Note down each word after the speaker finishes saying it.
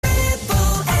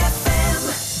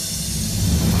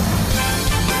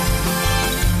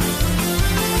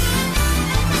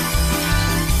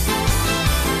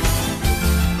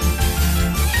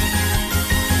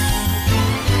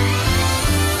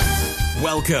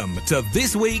Welcome to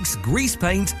this week's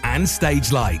Greasepaint and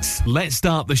Stage Lights. Let's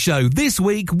start the show this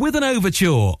week with an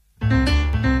overture.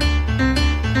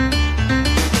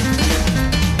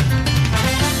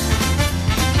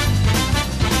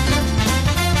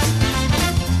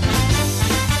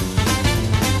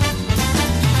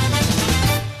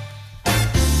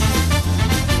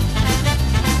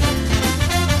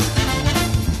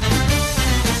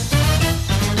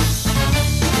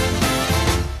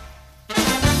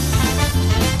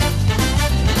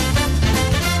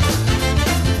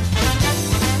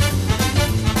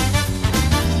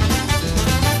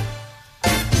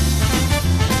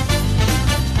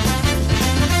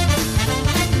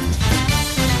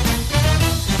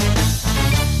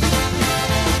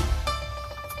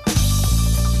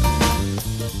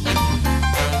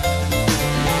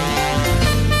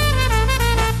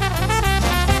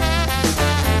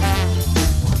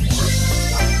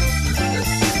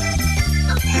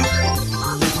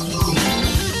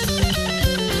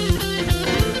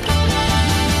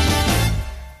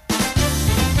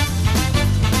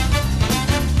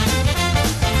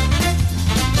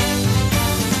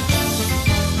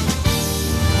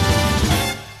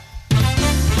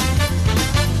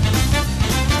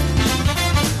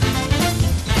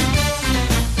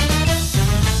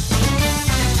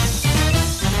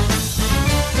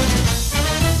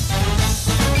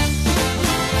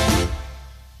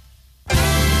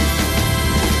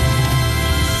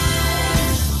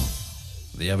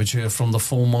 Overture from the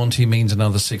Full Monty means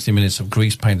another 60 minutes of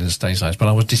grease paint and stage lights, but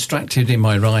I was distracted in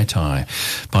my right eye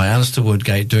by Alistair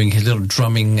Woodgate doing his little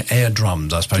drumming air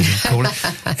drums, I suppose you'd call it.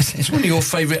 It's one of your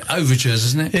favourite overtures,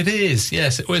 isn't it? It is,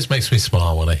 yes. It always makes me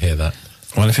smile when I hear that.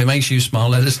 Well, if it makes you smile,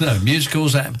 let us know.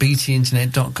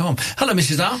 musicals@btinternet.com. Hello,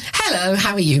 Mrs. R. Hello,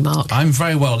 how are you, Mark? I'm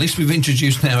very well. At least we've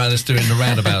introduced now Alistair in the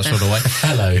roundabout sort of way.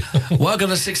 Hello. Welcome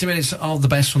to 60 minutes of the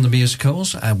best from the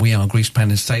musicals. We are Greasepaint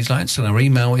and Stage Lights, and our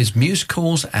email is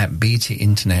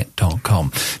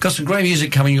musicals@btinternet.com. Got some great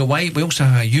music coming your way. We also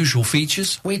have our usual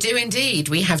features. We do indeed.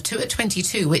 We have 2 at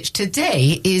 22, which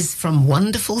today is from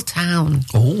Wonderful Town.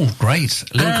 Oh, great.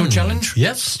 Lyrical challenge?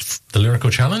 Yes, the lyrical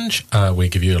challenge. We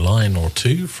give you a line or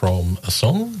two from a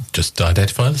song. Just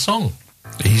identify the song.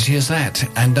 Easy as that.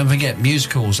 And don't forget,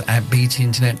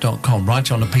 musicals@btinternet.com.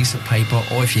 Write it on a piece of paper,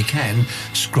 or if you can,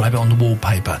 scribe it on the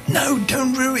wallpaper. No,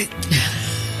 don't ruin it.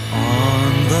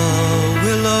 On the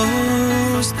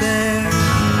willows there,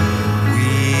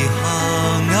 we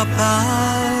hung up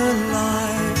our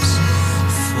lives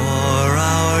for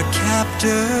our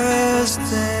captors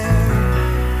there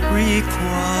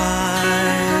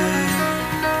require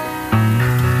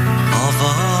of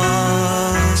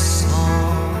our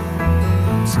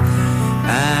songs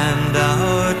and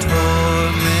our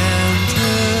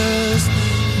tormentors'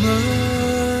 mirth.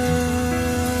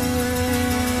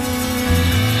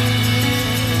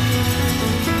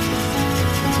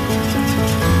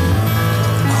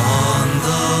 On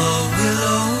the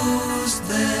willows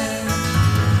there,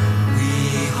 we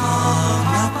hung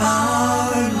up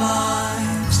our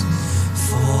lives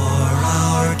for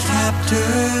our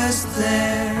captors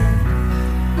there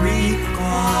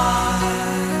require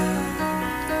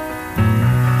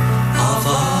of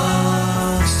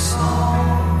our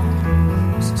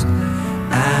songs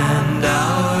and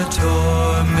our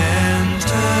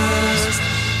tormentors'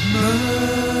 mirth,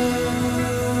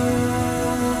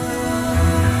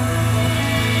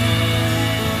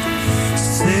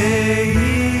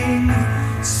 saying,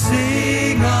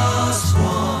 sing us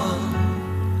one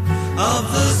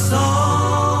of the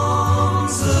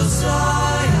songs of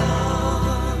Zion.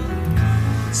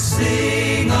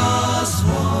 Sing us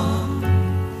one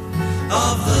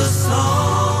of the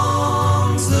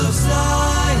songs of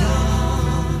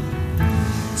Zion.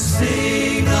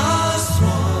 Sing us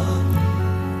one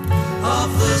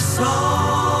of the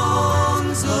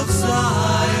songs of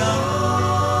Zion.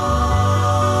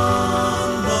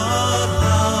 But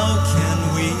how can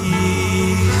we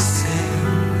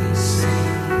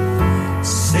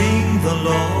sing the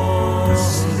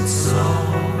lost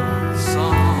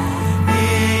song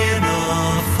in a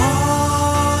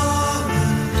foreign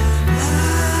land?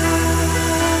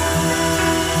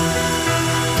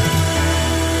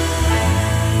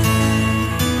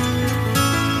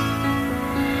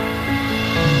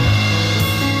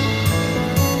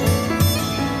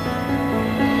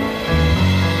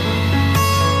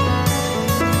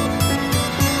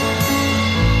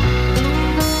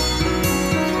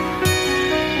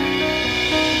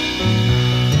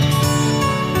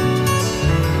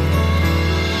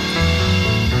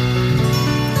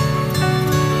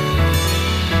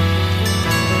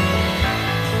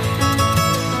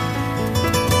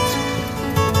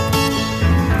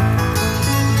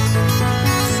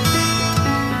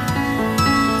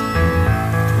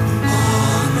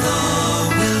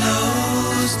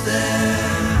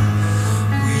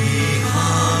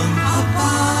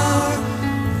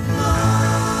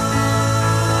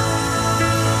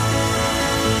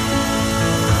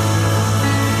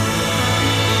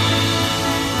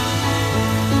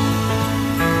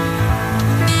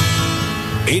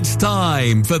 It's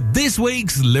time for this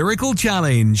week's lyrical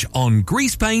challenge on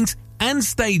Greasepaint and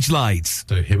Stage Lights.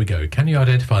 So here we go. Can you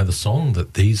identify the song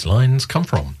that these lines come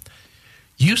from?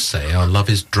 You say our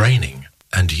love is draining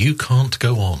and you can't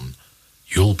go on.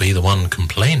 You'll be the one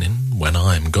complaining when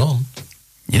I'm gone.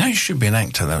 You know, you should be an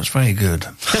actor. That was very good.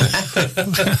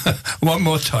 One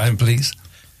more time, please.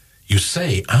 You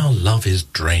say our love is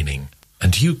draining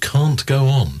and you can't go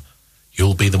on.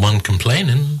 You'll be the one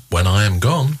complaining when I am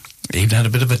gone. He even had a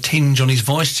bit of a tinge on his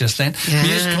voice just then. Yeah.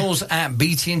 Musicals at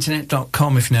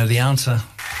btinternet.com if you know the answer.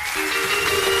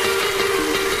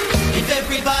 If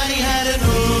everybody had an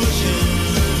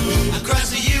ocean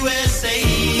across the USA,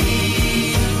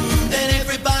 then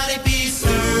everybody be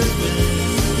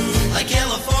surfing like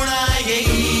California.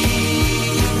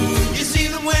 You see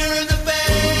them wearing the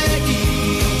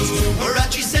baggies,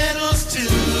 Warachi sandals too,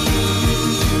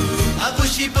 a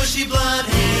bushy, bushy blonde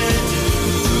hairdo,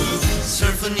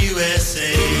 surfing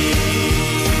USA.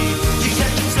 You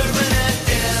catch them surfing at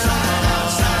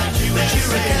outside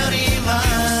Ventura County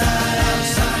line.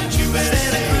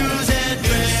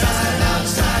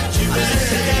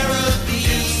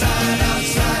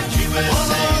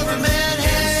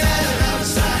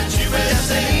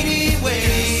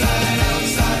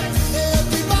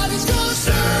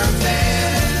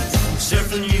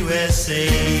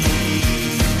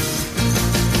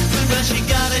 Well, she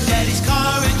got a daddy's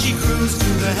car and she cruised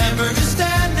through the hamburger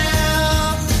stand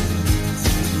now.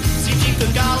 See, she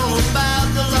forgot all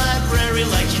about the library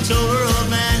like she told her old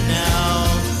man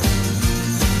now.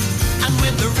 And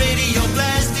with the radio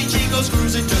blasting, she goes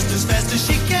cruising just as fast as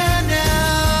she can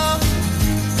now.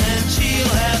 And she'll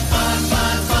have fun,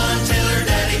 fun, fun till her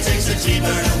daddy takes her T-bird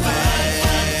away.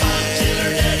 Fun, fun, till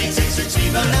her daddy takes her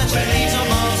T-bird away. Now she leaves them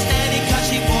all standing 'cause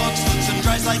she walks, looks and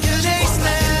drives like an ace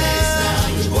now.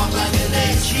 Walk like an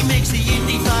ace. She makes the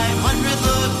Indy 500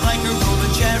 look like her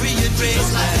Roman chariot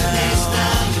race now.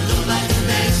 You look like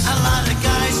an ace. A lot of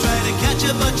guys try to catch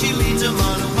her, but she leads them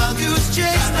on a wild goose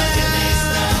chase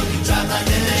now. You drive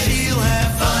like an ace. She'll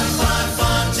have fun, fun,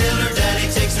 fun till her daddy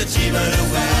takes the T-bird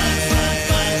away. Fun,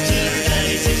 fun, till her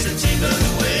daddy takes the T-bird away.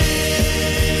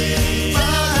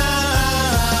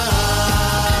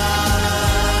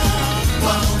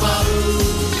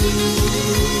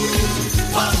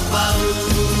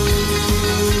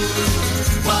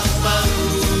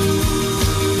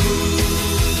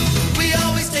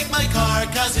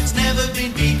 Cause it's never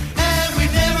been beat, and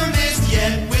we've never missed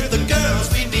yet with the girls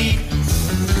we meet.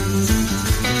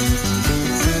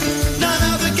 None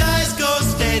of the guys go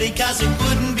steady, cause it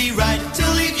wouldn't be right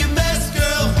to leave your best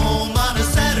girl home on a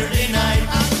Saturday night.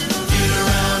 Get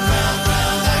around, round,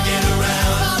 round, I get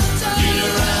around. Get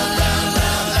around, round,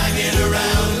 round, I get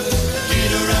around.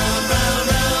 Get around, round,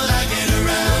 round, I get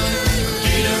around.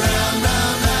 Get around,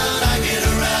 round, round, I get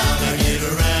around. I get around.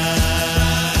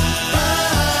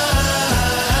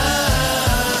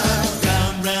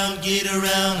 Get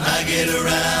around, I get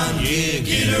around, yeah,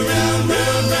 get around,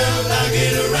 round, round, I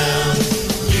get around.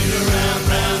 Get around,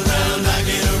 round, round, I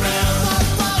get around.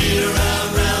 Get around,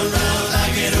 round, round, I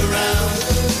get around.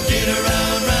 Get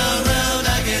around, round, round,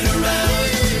 I get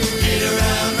around. Get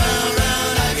around, round,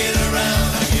 round, I get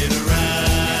around. I get around.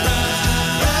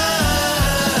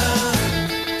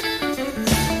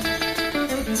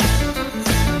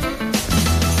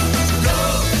 Go,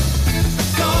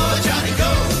 go, Johnny,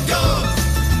 go, go.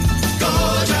 Go,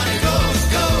 Johnny, go,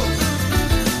 go.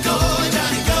 Go,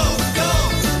 Johnny, go, go.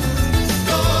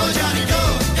 Go, Johnny, go,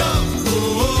 go.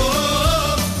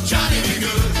 Oh, Johnny, be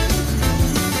good.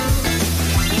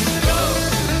 Go.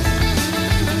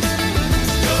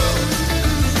 Go.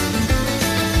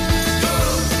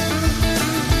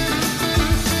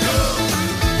 Go.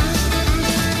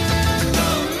 Go.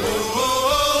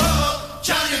 Oh,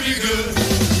 Johnny, be good.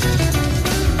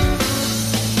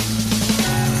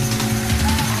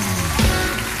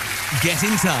 Get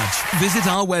in touch. Visit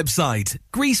our website,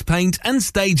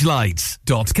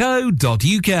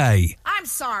 greasepaintandstagelights.co.uk. I'm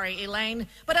sorry, Elaine,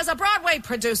 but as a Broadway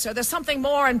producer, there's something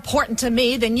more important to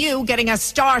me than you getting a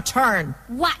star turn.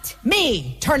 What?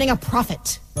 Me turning a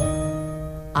profit.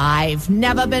 I've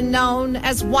never been known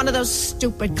as one of those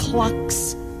stupid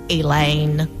clucks,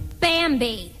 Elaine.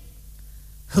 Bambi.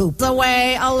 Hoops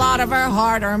away a lot of her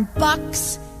hard-earned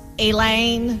bucks,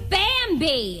 Elaine.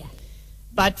 Bambi.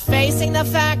 But facing the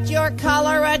fact your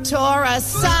coloratura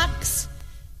sucks,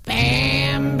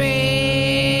 Bambi.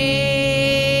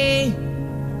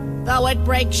 Though it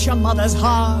breaks your mother's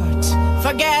heart,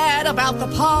 forget about the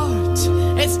part.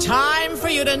 It's time for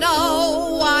you to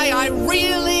know why I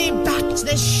really backed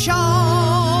this show.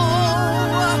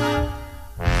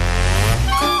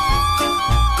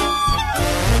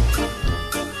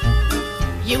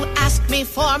 You ask me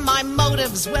for my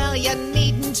motives, well, you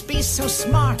needn't be so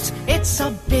smart. It's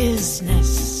a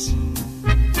business.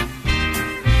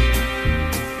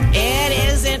 It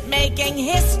isn't making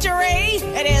history,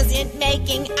 it isn't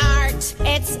making art,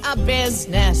 it's a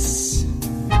business.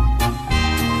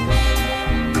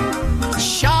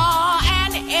 Shaw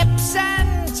and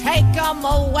Ibsen, take them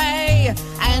away.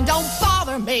 And don't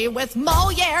bother me with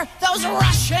Molière, those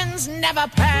Russians never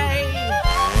pay.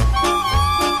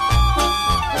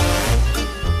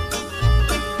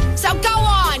 So go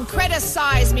on,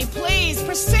 criticize me, please.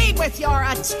 Proceed with your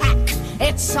attack.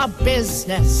 It's a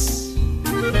business.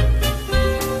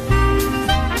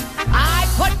 I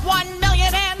put 1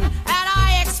 million in, and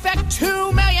I expect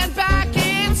 2 million back.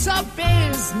 It's a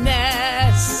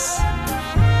business.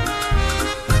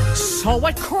 So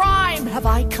what crime have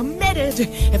I committed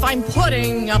if I'm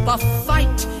putting up a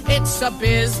fight? It's a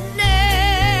business.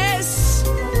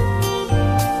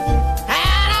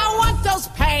 And I want those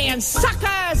paying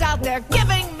suckers out there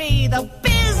giving me the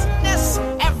business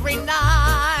every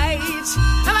night.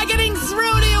 Am I getting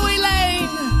through to you, Elaine?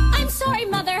 I'm sorry,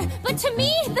 Mother, but to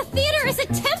me, the theater is a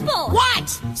temple. What?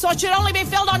 So it should only be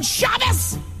filled on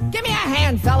Shabbos? Give me a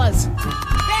hand, fellas.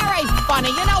 Very funny,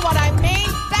 you know what I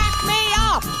mean? Back me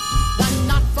up. The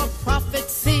not-for-profit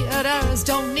theaters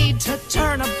don't need to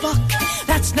turn a buck.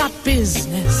 That's not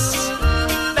business.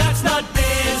 That's not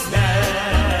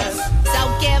business. So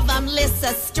give them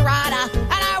Lysistrata,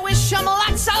 and I wish them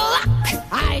lots of luck.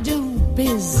 I do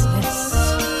business.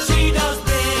 She does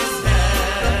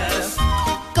business.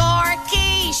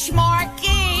 Gorky,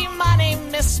 schmarky, money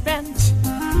misspent.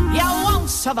 You won't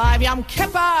survive Yom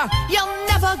Kippur. You'll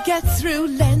never get through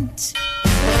Lent.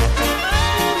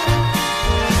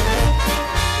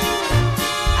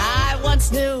 I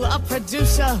once knew a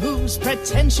producer whose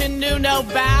pretension knew no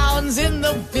bounds in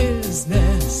the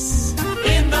business.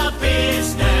 In the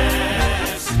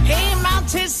business. He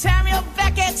mounted Samuel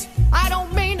Beckett. I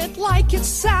don't mean it like it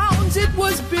sounds. It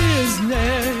was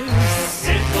business.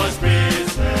 It was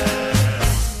business.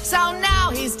 So now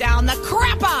he's down the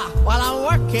crapper while I'm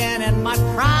working in my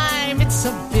prime. It's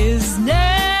a business.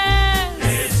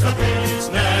 It's a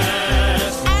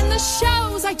business. And the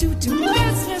shows I do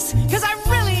business, cause I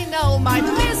really know my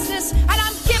business, and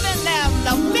I'm giving them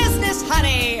the business,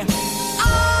 honey,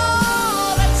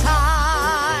 all the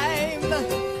time.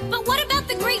 But what about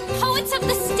the great poets of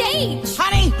the stage?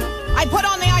 Honey, I put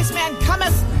on the Iceman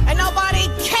cometh, and nobody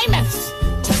cameth.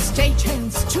 To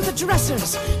stagehands, to the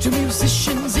dressers, to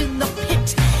musicians in the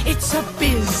pit. It's a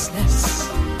business.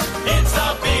 It's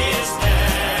a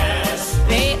business.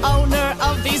 The owner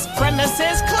of these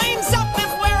premises cleans up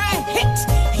if we're a hit.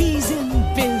 He's in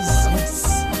business.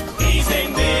 He's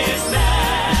in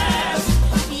business.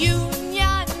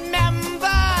 Union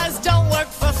members don't work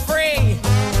for free.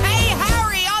 Hey,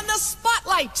 Harry, on the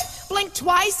spotlight. Blink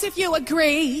twice if you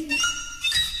agree.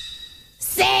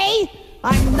 See?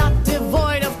 I'm not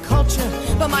devoid of culture,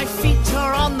 but my feet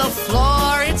are on the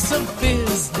floor. It's a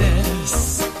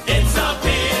business. It's a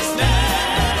business.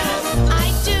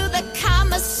 I do the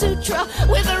Kama Sutra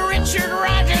with a Richard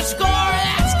Rodgers score.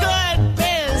 That's good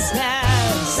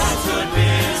business. That's good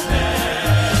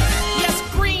business. Yes,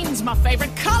 green's my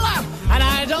favorite color, and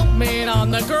I don't mean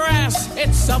on the grass.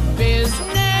 It's a business.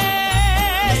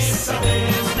 It's a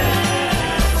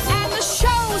business. And the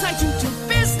shows I do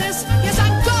business. Yes,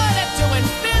 I'm good at doing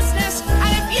business.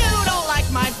 And if you don't like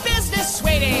my business,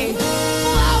 sweetie,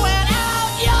 blow it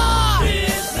out your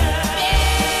Business.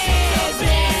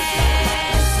 business.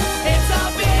 It's a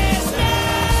business.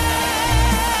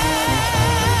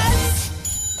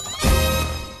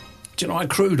 Do you know, I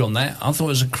crewed on that. I thought it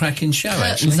was a cracking show,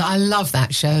 actually. I love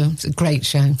that show. It's a great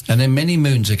show. And then many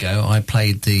moons ago, I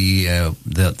played the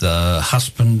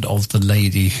husband of the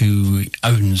lady who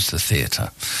owns the theatre.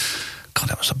 God,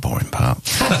 that was a boring part.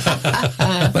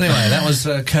 But anyway, that was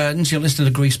Curtains. You're listening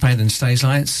to Greasepaint and Stage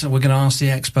Lights. We're going to ask the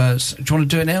experts. Do you want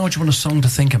to do it now, or do you want a song to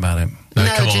think about it? No,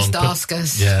 come just on, ask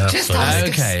us. Yeah, Just absolutely.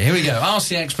 ask us. Okay, here we go. Ask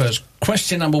the experts.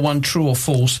 Question number 1, true or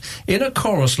false? In a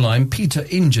chorus line, Peter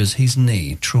injures his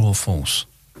knee. True or false?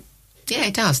 Yeah,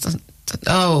 it does.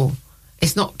 Oh,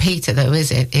 it's not Peter, though,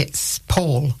 is it? It's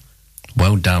Paul.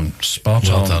 Well done. Spot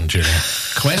on. Well done, Julia.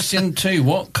 Question 2.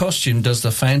 What costume does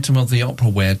the Phantom of the Opera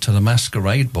wear to the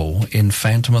masquerade ball in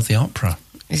Phantom of the Opera?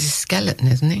 He's a skeleton,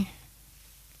 isn't he?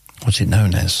 What's it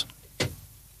known as?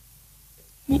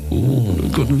 Ooh,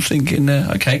 good thinking there.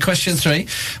 Okay, question 3.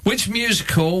 Which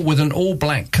musical with an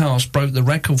all-black cast broke the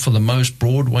record for the most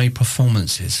Broadway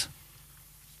performances?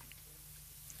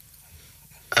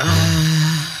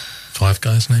 Five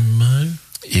Guys Named Mo?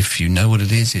 If you know what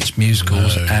it is, it's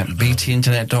musicals at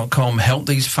btinternet.com. Help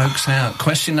these folks out.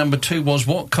 Question number 2 was,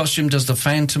 what costume does the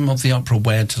Phantom of the Opera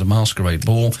wear to the Masquerade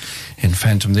Ball in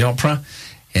Phantom of the Opera?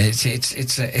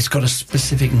 It's got a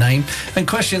specific name. And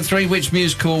question 3, which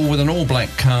musical with an all-black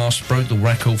cast broke the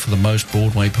record for the most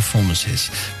Broadway performances?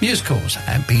 Musicals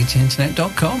at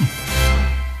btinternet.com.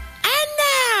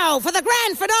 For the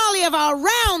grand finale of our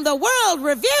Round the World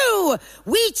review,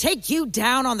 we take you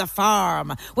down on the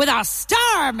farm with our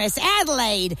star Miss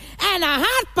Adelaide and a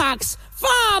hotbox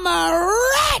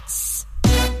farmerettes.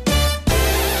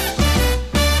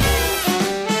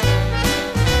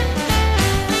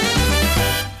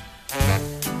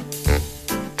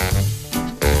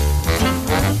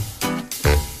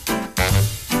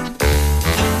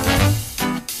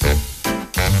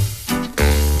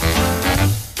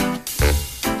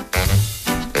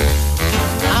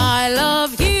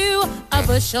 A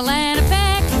bushel and a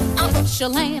peck, a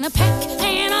bushel and a peck,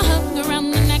 and a hug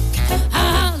around the neck, a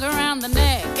hug around the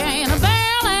neck, and a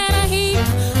barrel and a heap,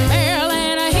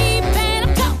 and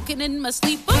I'm talking in my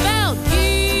sleep about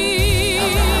you.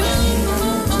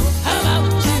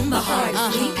 About you. My heart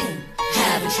is leaping,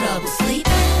 having trouble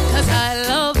sleeping. 'Cause I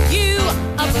love you,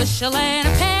 a bushel and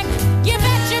a peck, you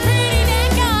bet your pretty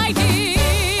neck I do.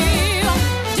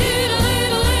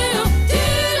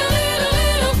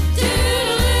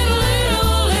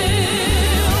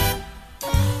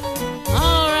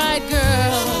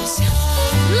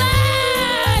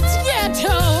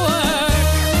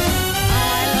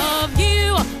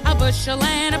 Bushel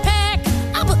and a peck,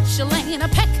 a bushel and a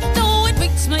peck. Though it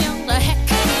beats me all the heck,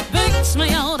 beats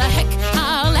me all the heck.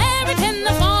 I'll ever tend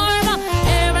the farm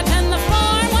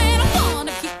when I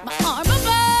wanna keep my arm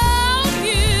about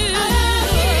you. About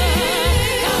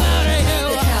you.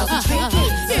 The cows are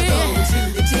drinking, so going to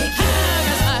the dick.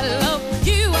 'Cause I love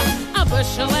you, a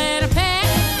bushel and a peck.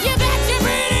 You bet your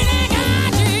pretty neck I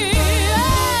do.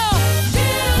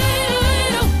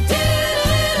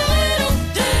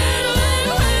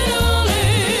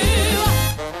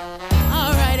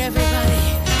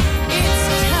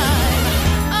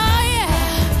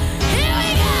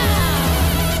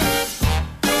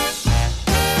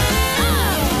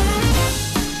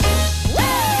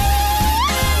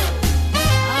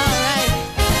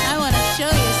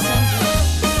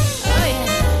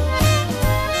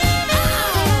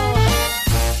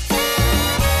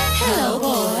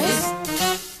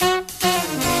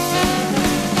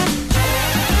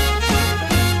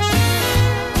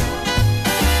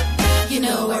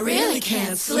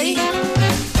 Sleep.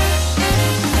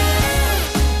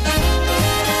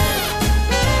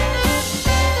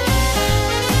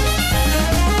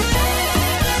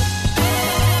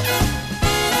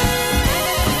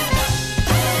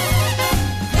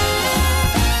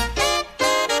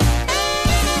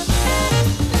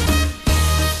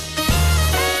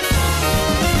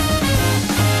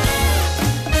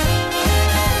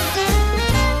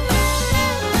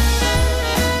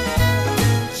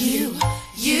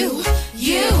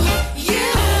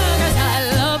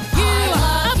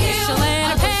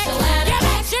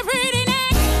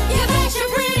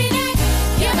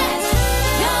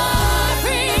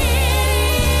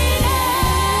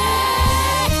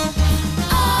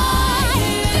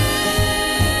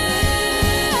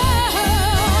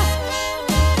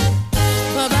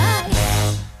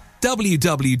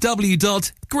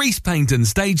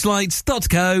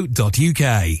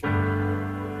 www.greasepaintandstagelights.co.uk.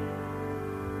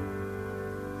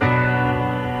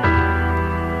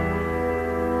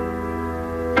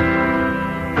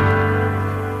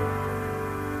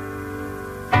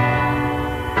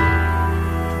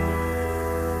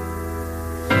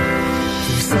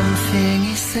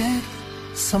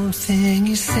 Something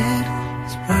he said,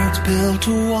 his words built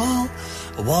a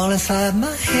wall inside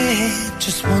my head.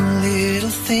 Just one little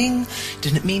thing,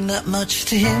 didn't mean that much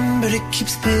to him, but it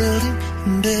keeps building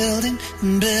and building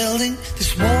and building.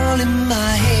 This wall in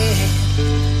my head,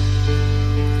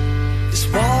 this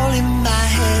wall in my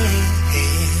head.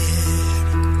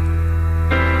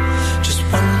 Just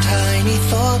one tiny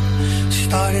thought,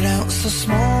 started out so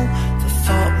small. The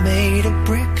thought made a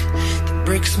brick,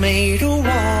 bricks made a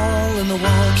wall, and the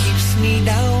wall keeps me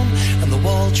down, and the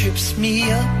wall trips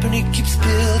me up, and it keeps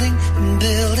building and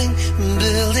building and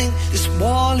building. This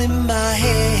wall in my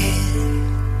head,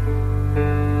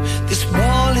 this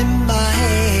wall in my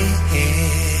head.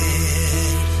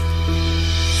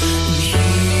 And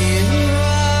here I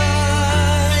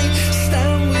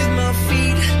stand with my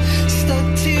feet stuck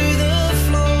to the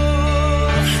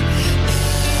floor,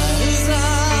 as I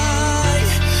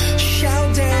shout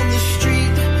down the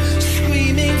street,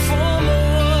 screaming for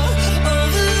more.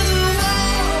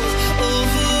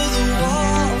 Over the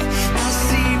wall, I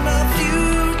see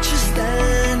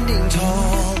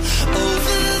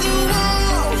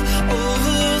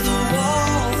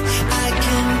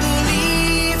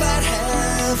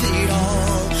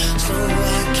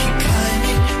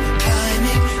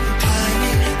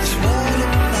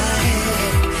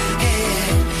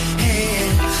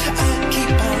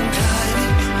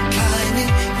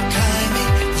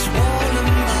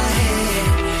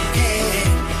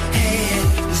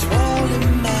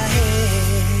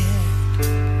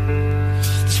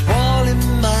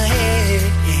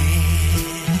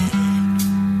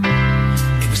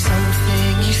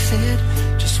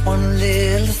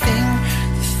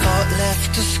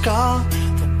left a scar,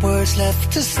 the words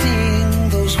left a sting.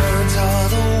 Those words are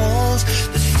the walls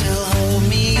that still hold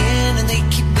me in, and they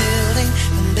keep building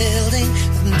and building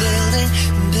and building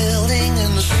and building.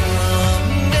 And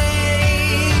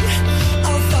someday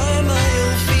I'll find my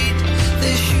old feet,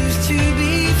 their shoes to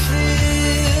be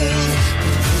filled.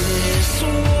 This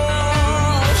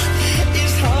wall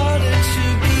is harder to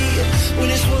beat when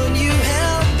it's one you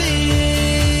have built.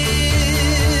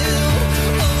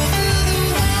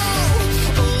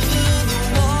 Over the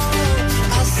wall,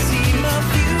 I see my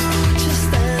future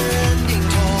standing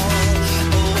tall.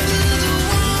 Over the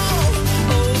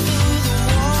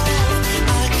wall, I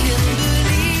can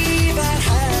believe I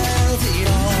have it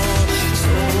all. So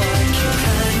I keep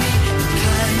climbing,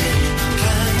 climbing,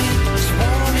 climbing. This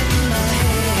wall in my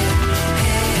head,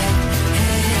 head,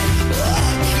 head. I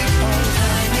keep on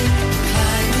climbing,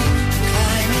 climbing,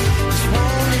 climbing. This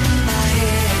wall in my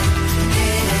head,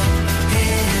 head,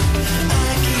 head. I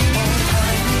keep on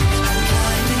climbing,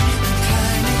 climbing,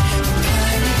 climbing,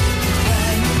 climbing,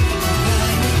 climbing,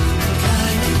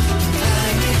 climbing,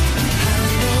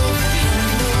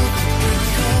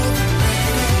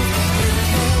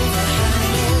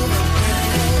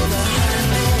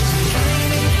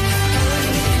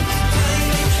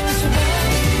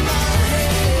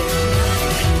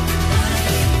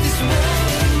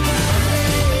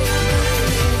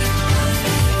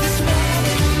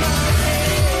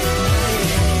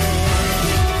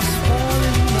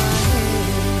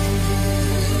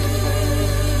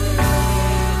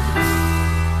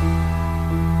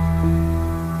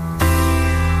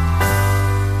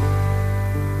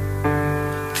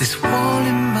 this wall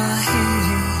in my head.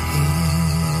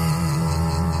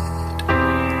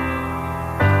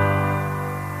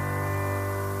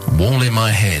 Wall in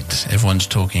my head. Everyone's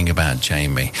talking about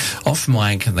Jamie. Off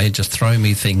mic, they just throw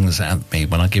me things at me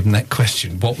when I give them that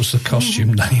question. What was the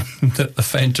costume name that the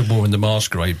Phantom wore in the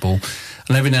Masquerade Ball?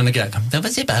 And every now and again,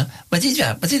 what's it about? What's it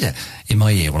about? What's it about? In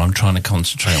my ear while I'm trying to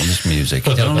concentrate on this music.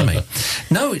 You know what I mean?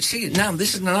 No, see, now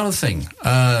this is another thing.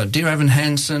 Dear Evan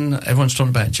Hansen, everyone's talking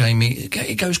about Jamie.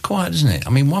 It goes quiet, doesn't it? I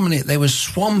mean, 1 minute they were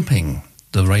swamping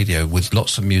the radio with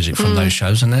lots of music from those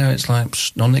shows, and now it's like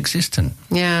non-existent.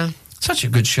 Yeah. Such a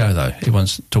good show, though.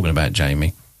 Everyone's talking about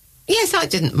Jamie. Yes, I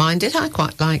didn't mind it. I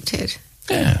quite liked it.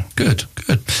 Yeah, good.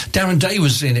 Darren Day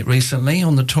was in it recently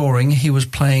on the touring. He was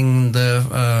playing the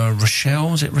Rochelle.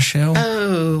 Was it Rochelle?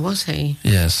 Oh, was he?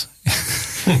 Yes.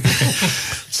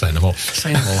 Say no more.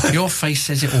 Say no more. Your face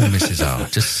says it all, Mrs. R.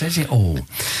 Just says it all.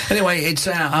 Anyway, it's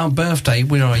our birthday.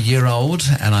 We are a year old,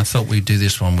 and I thought we'd do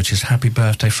this one, which is Happy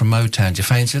Birthday from Motown. Do you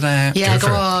fancy that? Yeah,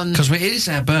 go on. Because it is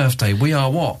our birthday. We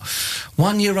are what?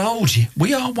 1 year old.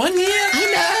 We are 1 year. I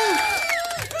know.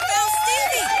 Well,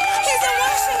 Stevie, he's in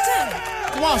Washington.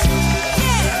 Washington.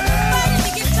 Yeah, fighting to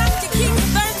get Dr. King's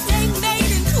birthday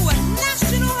made into a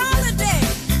national holiday.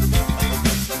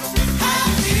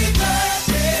 Happy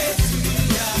birthday to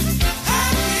ya.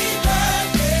 Happy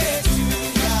birthday to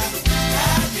ya.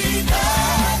 Happy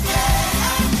birthday.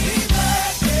 Happy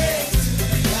birthday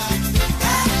to ya.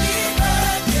 Happy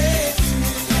birthday to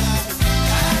ya.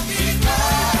 Happy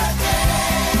birthday.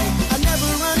 I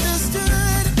never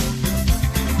understood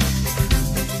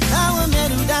how a man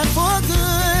who died for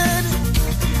good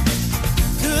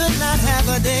could not have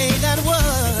a day that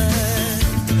would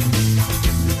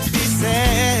be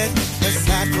sad,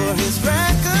 aside for his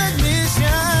recognition.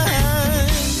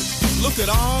 Look at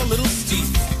our little Steve,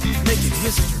 making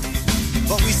history.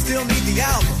 But we still need the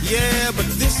album. Yeah, but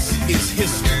this is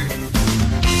history.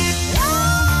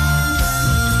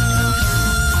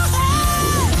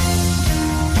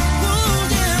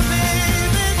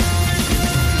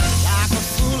 Like a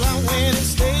fool, I went and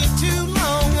stayed too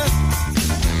long.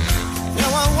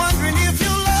 Now I'm wondering if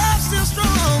your love's still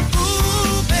strong.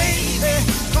 Ooh, baby,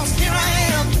 'cause here I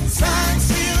am, signed,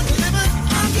 sealed, delivered.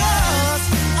 I'm yours,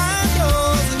 I'm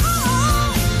yours.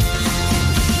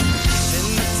 And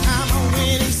the time I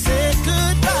went and said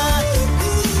goodbye.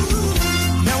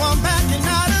 Ooh, now I'm back.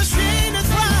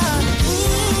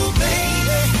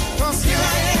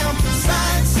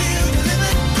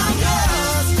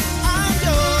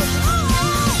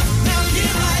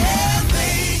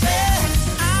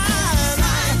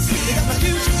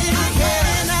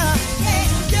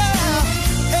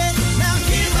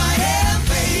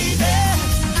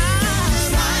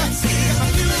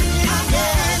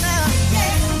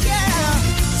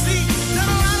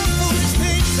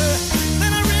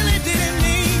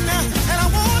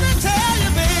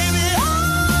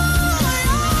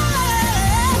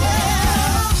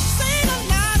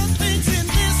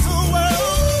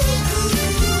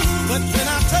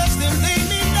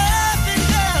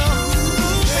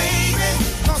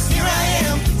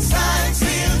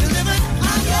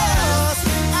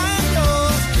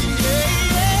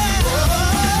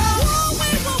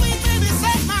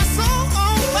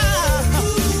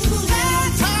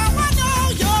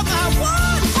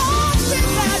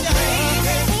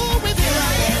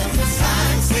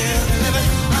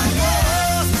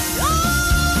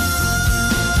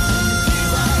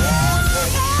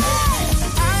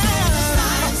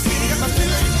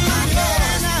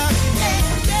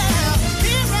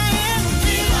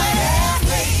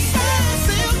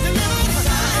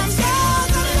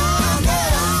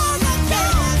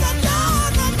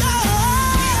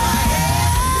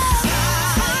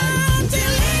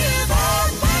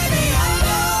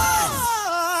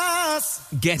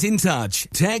 Get in touch.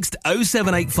 Text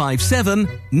 07857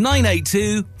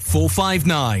 982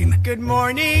 459. Good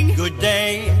morning. Good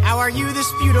day. How are you this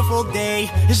beautiful day?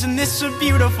 Isn't this a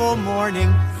beautiful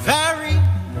morning? Very.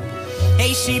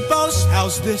 Hey, Sheepos,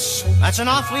 how's this? That's an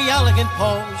awfully elegant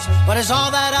pose, but is all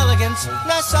that elegance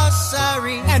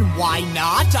necessary? And why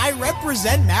not? I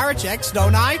represent Marichex,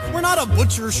 don't I? We're not a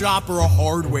butcher shop or a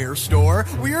hardware store.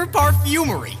 We're a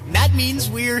perfumery. That means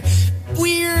we're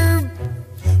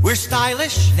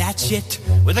stylish. That's it.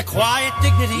 With a quiet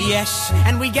dignity. Yes,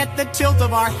 and we get the tilt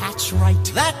of our hats right.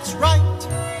 That's right.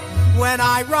 When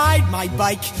I ride my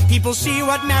bike, people see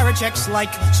what Marichex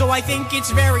like. So I think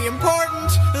it's very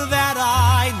important that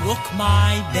I look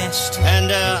my best.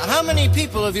 And how many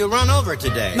people have you run over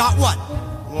today? Not one.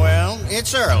 Well,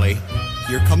 it's early.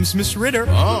 Here comes Miss Ritter.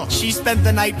 Oh. She spent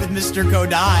the night with Mr.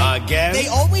 Kodai. Again? They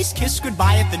always kiss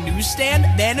goodbye at the newsstand.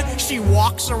 Then she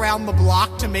walks around the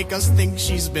block to make us think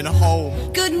she's been home.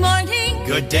 Good morning.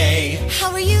 Good day.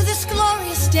 How are you this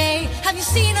glorious day? Have you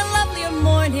seen a lovelier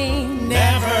morning?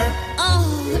 Never.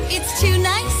 Oh, it's too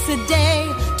nice a day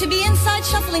to be inside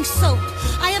shuffling soap.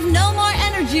 I have no more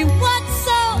energy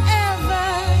whatsoever.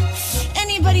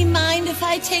 Anybody mind if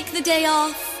I take the day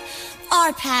off?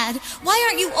 Arpad, why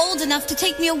aren't you old enough to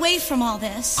take me away from all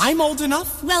this? I'm old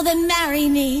enough. Well, then marry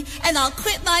me, and I'll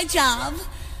quit my job.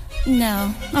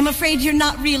 No, I'm afraid you're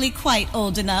not really quite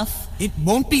old enough. It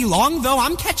won't be long, though.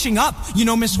 I'm catching up. You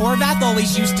know, Miss Horvath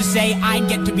always used to say I'd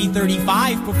get to be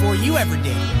 35 before you ever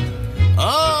did.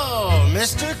 Oh,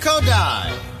 Mr. Kodai.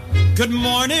 Good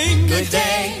morning. Good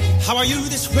day. How are you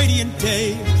this radiant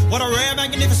day? What a rare,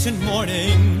 magnificent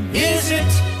morning. Is it?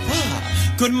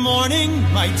 Good morning,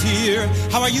 my dear.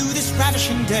 How are you this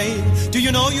ravishing day? Do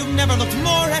you know you've never looked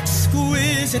more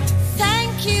exquisite?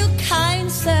 Thank you,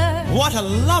 kind sir. What a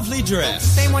lovely dress.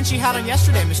 Same one she had on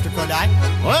yesterday, Mr. Kodai.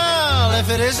 Well, if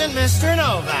it isn't Mr.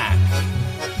 Novak.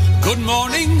 Good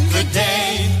morning. Good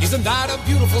day. Isn't that a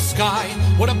beautiful sky?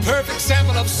 What a perfect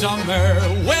sample of summer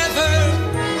weather.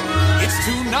 It's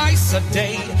too nice a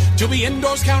day to be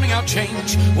indoors counting out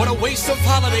change. What a waste of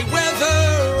holiday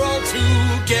weather. All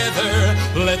together,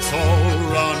 let's all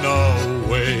run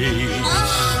away.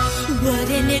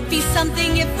 Wouldn't it be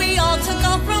something if we all took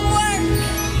off from work?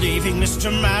 Leaving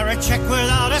Mr. Maricheck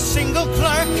without a single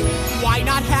clerk. Why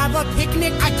not have a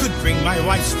picnic? I could bring my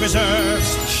wife's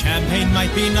preserves. Champagne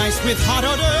might be nice with hot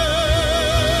odors.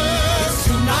 It's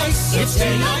too nice. It's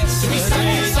too nice to be stuck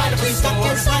inside of a store. Stuck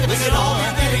inside of a store.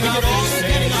 Getting our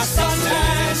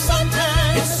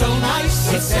suntan. It's so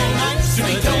nice. It's so nice to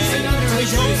be dozing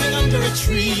under a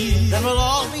tree. Then we'll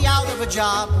all be out of a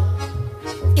job.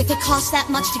 If it costs that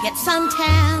much to get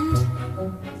suntanned,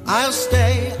 I'll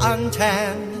stay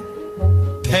untanned.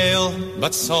 Pale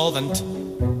but solvent.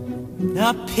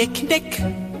 A picnic.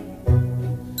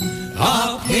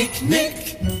 A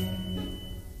picnic.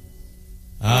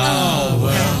 Oh,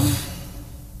 well.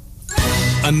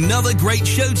 Another great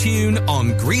show tune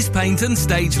on Greasepaint and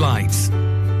Stage Lights.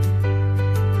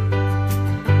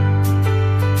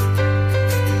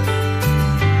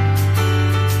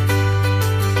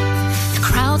 The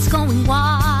crowd's going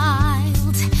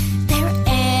wild. Their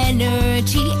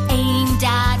energy aimed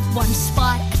at one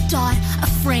spot, a dot, a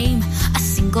frame, a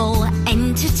single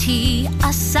entity,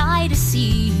 a sight to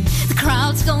see. The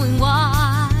crowd's going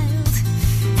wild.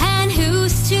 And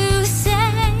who's to say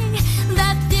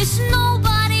that this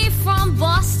nobody from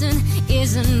Boston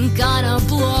isn't gonna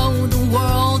blow the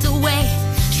world away?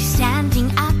 She's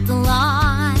standing at the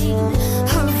line.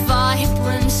 Her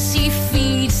vibrancy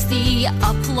feeds the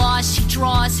applause. She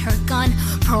draws her gun,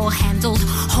 pearl-handled,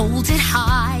 holds it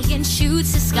high and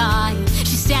shoots the sky.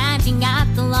 She's standing at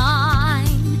the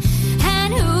line.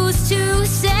 And who's to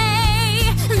say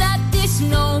that this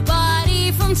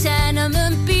nobody from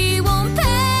Tenement B won't pay?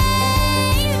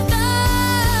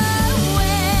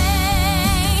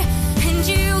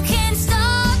 You can't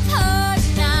stop her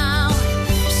now.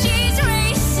 She's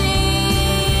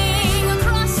racing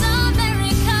across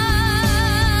America.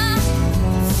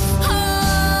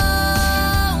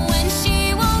 Oh, and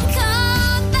she won't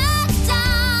come back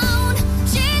down.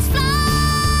 She's flying.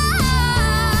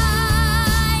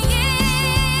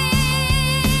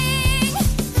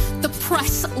 The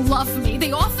press love me.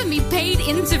 They offer me paid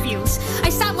interviews. I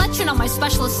sat lecturing on my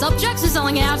specialist subjects and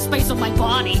selling half space on my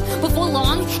body. Before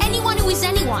long, anyone who is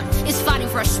anyone is fighting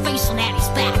for a space on Annie's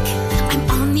back. I'm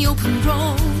on the open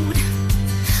road.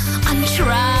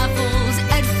 Untraveled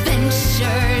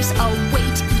adventures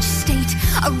await each state,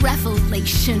 a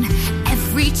revelation.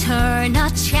 Every turn, a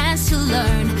chance to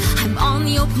learn. I'm on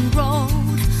the open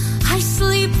road. I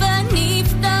sleep beneath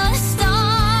the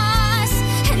stars.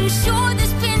 And sure,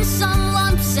 there's been some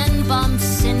long lumps and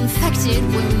bumps, infected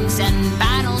wounds and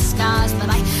battle scars, but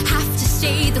I have to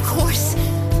stay the course.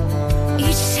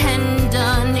 Each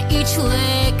tendon, each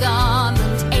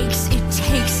ligament aches. It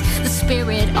takes the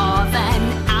spirit of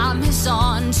an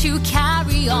Amazon to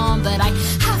carry on, but I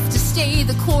have to stay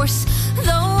the course.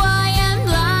 Though I am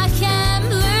black and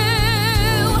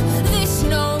blue, this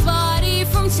nobody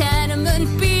from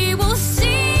Tenement B will see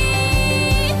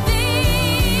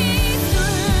me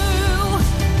through.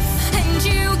 And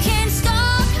you can't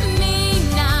stop me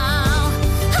now.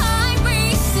 I'm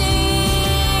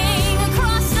racing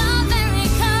across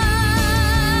America.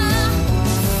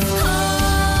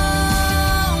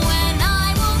 Oh, and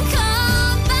I won't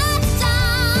come back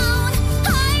down.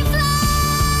 I'm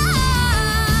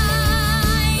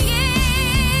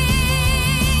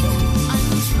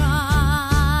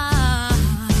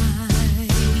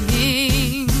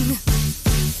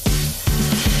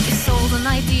It's sold an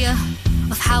idea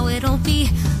of how it'll be.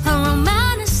 A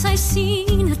romance I've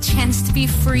seen, a chance to be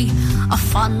free. A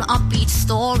fun, upbeat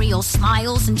story, all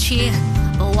smiles and cheer.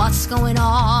 But what's going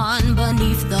on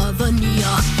beneath the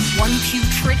veneer? One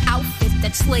putrid outfit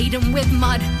that's laden with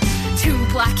mud. 2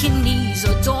 blackened knees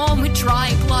adorned with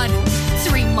dry blood.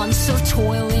 3 months of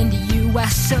toil in the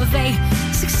U.S. survey.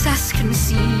 Success couldn't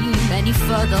seem any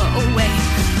further away.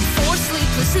 4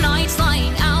 sleepless nights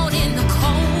lying out in the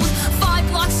cold. 5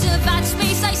 blocks of ad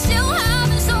space I still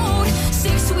haven't sold.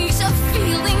 6 weeks of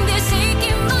feeling this ache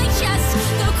in my chest.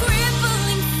 The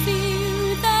crippling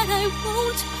fear that I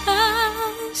won't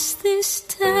pass this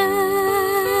test.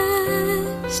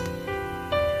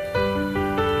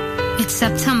 It's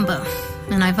September,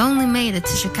 and I've only made it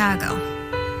to Chicago.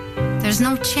 There's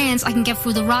no chance I can get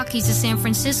through the Rockies to San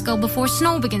Francisco before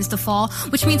snow begins to fall,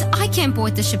 which means I can't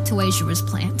board the ship to Asia as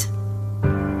planned.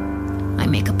 I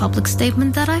make a public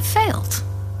statement that I failed.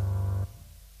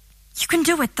 You can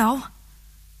do it, though.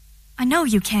 I know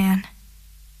you can.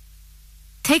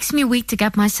 Takes me a week to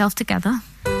get myself together.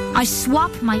 I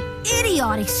swap my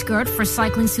idiotic skirt for a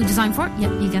cycling suit designed for,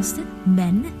 yep, you guessed it,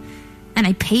 men. And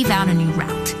I pave out a new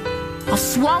route. I'll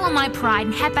swallow my pride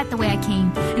and head back the way I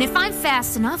came. And if I'm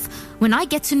fast enough, when I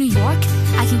get to New York,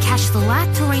 I can catch the La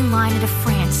Touraine liner to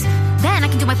France. Then I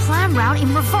can do my planned route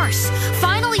in reverse,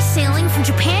 finally sailing from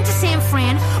Japan to San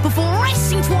Fran before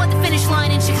racing toward the finish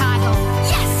line in Chicago.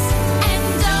 Yes!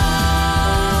 And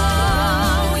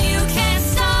oh, you can't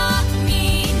stop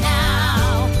me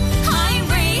now. I'm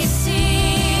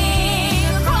racing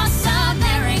across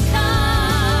America.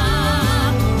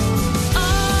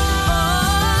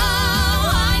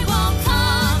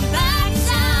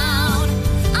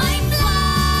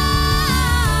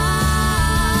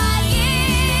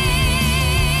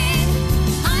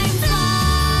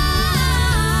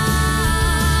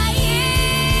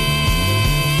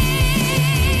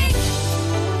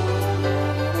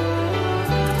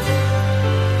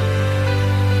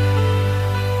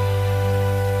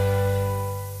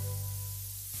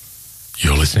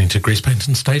 Listening to Greasepaint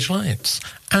and Stage Lights,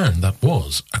 and that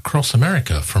was Across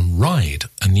America from Ride,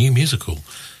 a new musical.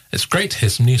 It's great to hear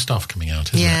some new stuff coming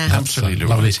out, isn't it? Absolutely.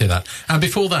 Lovely to hear that. And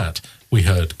before that, we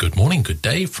heard Good Morning, Good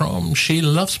Day from She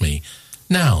Loves Me.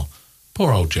 Now,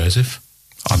 poor old Joseph.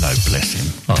 I know, bless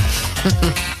him. Oh.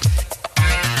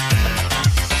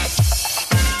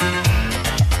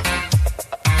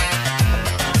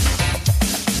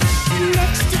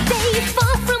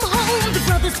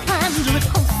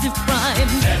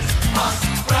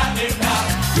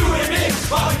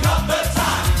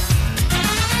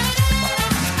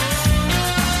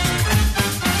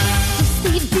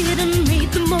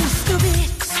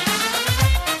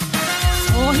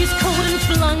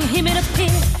 Him in a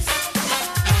pit.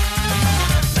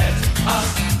 Let us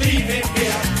leave him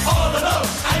here all alone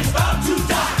and he's bound to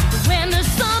die. When the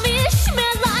some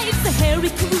Ishmaelites, the hairy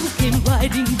crew came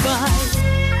riding by.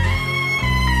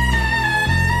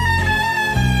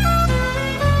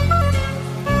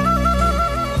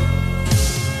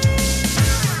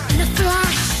 In a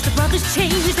flash, the brothers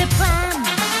changed their plan.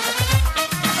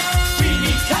 We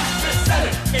need cash to sell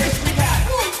it if we can.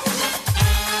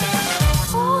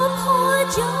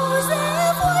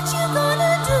 Joseph, what you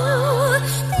gonna do?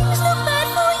 Things look bad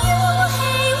for you.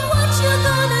 Hey, what you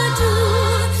gonna do?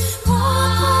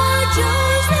 Poor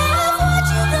Joseph, what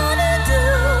you gonna do?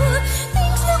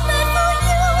 Things look bad for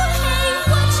you. Hey,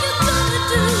 what you gonna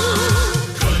do?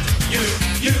 Could you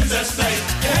use a slave,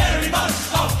 you hairy bunch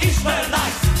of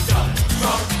Ishmaelites? Young,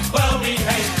 strong,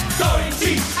 well-behaved, going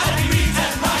cheap, and he reads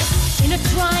and writes. In a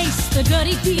trice, the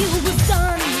dirty deal was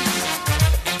done.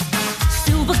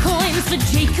 Silver coins for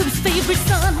Jacob's favorite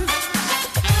son.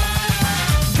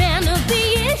 Then the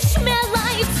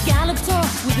Ishmaelites galloped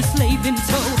off with a slave in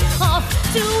tow. off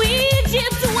to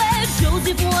Egypt where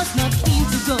Joseph was not keen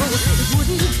to go. It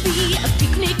wouldn't be a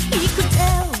picnic he could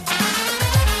tell.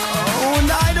 Oh,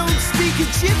 and I don't speak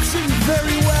Egyptian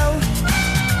very well.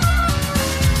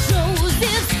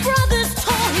 Joseph's brothers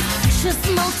tore his precious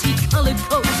multicolored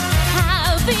coat.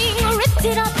 Having ripped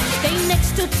it up, they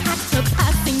next attacked a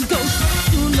passing ghost.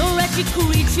 Soon the wretched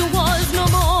creature was no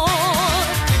more.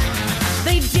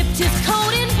 They dipped his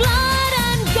coat in blood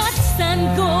and guts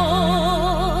and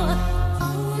gore.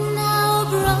 Oh, now,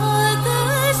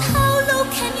 brothers, how low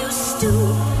can you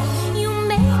stoop? You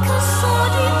make a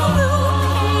sordid group.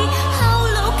 Hey, how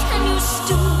low can you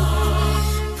stoop?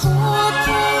 Poor,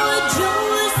 poor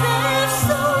Joseph,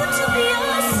 soon to be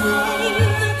a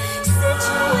slave.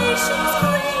 Situation's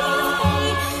grave.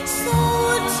 Hey,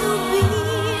 soon to be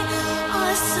a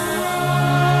slave.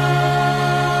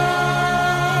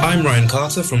 I'm Ryan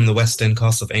Carter from the West End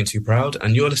cast of Ain't Too Proud,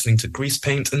 and you're listening to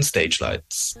Greasepaint and Stage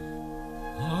Lights.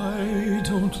 I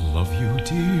don't love you,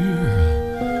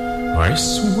 dear. I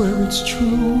swear it's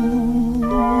true.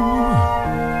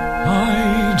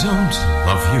 I don't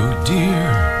love you,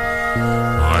 dear.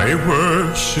 I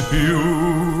worship you.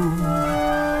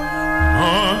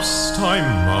 Must I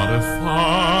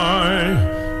modify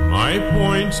my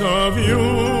point of view?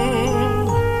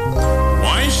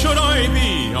 Why should I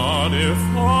be odd if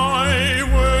I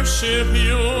worship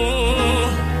you?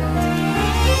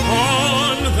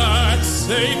 On that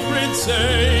sacred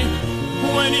day,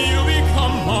 when you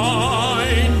become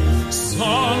mine,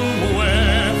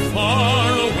 somewhere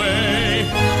far away,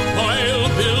 I'll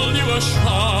build you a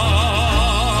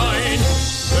shrine.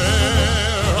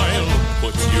 There I'll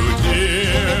put you,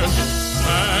 dear,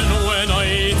 and when I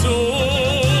do,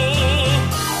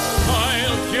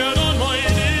 I'll get on my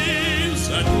knees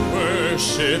and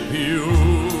worship you.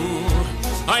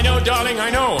 I know, darling, I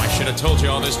know. I should have told you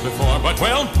all this before, but,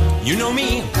 well, you know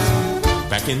me.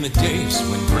 Back in the days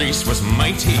when Greece was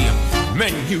mighty,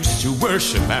 men used to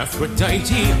worship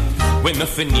Aphrodite. When the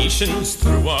Phoenicians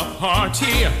threw a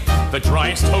party, the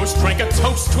driest host drank a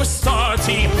toast to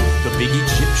Astarte. The big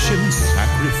Egyptian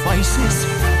sacrifices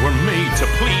were made to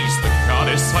please the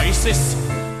goddess Isis.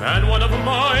 And one of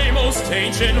my most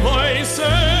ancient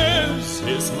vices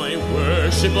is my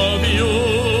worship of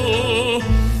you.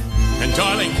 And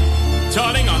darling,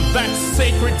 on that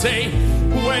sacred day,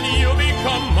 when you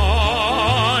become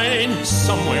mine,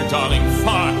 somewhere, darling,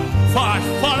 far, far,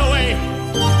 far away,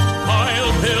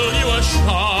 I'll build you a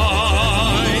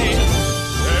shrine.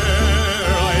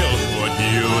 There I'll put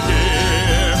you,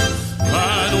 dear,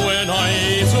 and when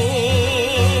I do,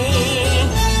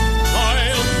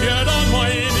 I'll get on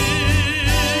my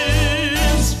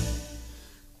knees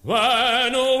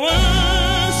and worship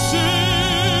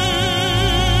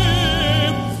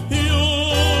you.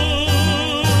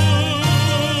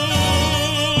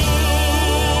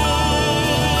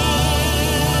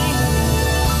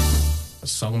 A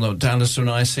song that Danister and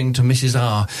I sing to Mrs.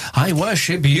 R. I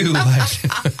worship you.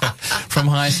 From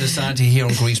High Society here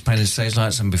on Greasepaint and Stage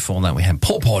Lights, and before that we had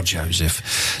Poor Joseph.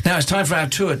 Now it's time for our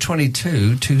tour at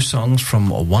 22, two songs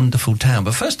from A Wonderful Town.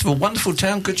 But first of all, Wonderful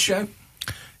Town, good show?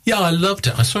 Yeah, I loved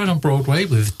it. I saw it on Broadway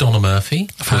with Donna Murphy.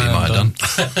 I thought you might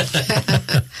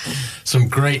have done. Some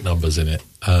great numbers in it.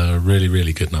 Really,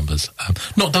 really good numbers.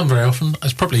 Not done very often.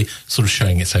 It's probably sort of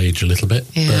showing its age a little bit.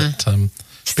 Yeah. But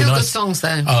still good songs,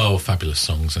 though. Oh, fabulous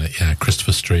songs in it. Yeah,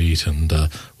 Christopher Street and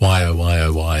Why-O,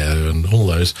 Why-O, Why-O and all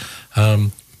those.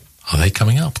 Are they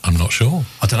coming up? I'm not sure.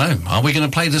 I don't know. Are we going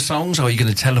to play the songs, or are you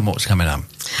going to tell them what's coming up?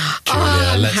 Julia,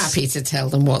 I'm happy to tell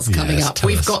them what's coming up.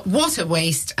 We've got What a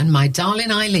Waste and My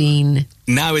Darling Eileen.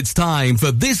 Now it's time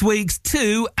for this week's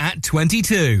 2 at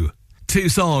 22. Two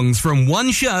songs from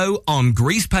one show on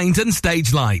Greasepaint and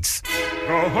Stage Lights.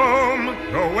 Go home,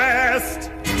 go west,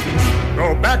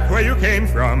 go back where you came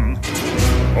from.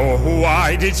 Oh,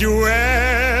 why did you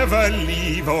ever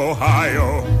leave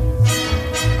Ohio?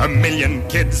 A million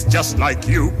kids just like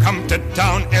you come to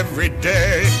town every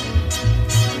day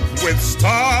with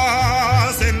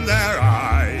stars in their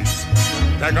eyes.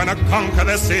 They're gonna conquer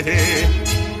the city.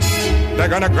 They're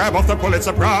gonna grab off the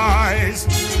Pulitzer Prize.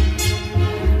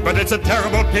 But it's a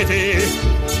terrible pity,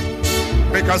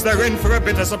 because they're in for a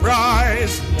bitter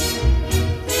surprise.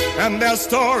 And their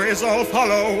stories all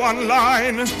follow one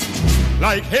line,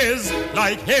 like his,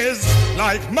 like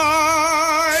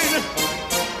mine.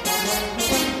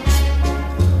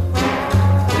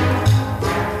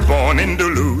 Born in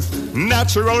Duluth,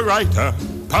 natural writer,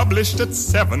 published at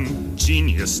 7,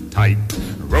 genius type.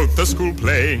 Wrote the school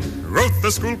play, wrote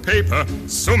the school paper,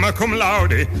 summa cum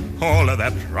laude, all of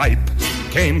that ripe.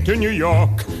 Came to New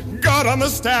York, got on the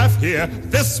staff here,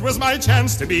 this was my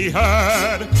chance to be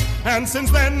heard. And since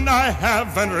then I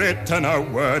haven't written a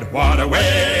word. What a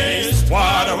waste,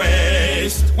 what a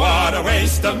waste, what a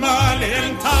waste of money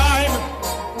and time.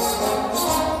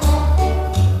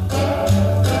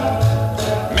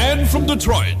 Man from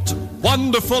Detroit,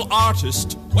 wonderful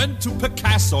artist, went to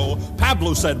Picasso.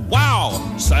 Pablo said,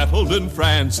 wow, settled in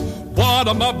France. Bought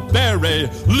him a beret,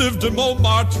 lived in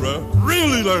Montmartre,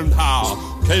 really learned how.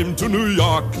 Came to New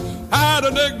York, had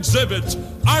an exhibit.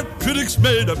 Art critics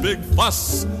made a big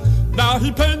fuss. Now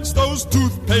he paints those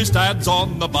toothpaste ads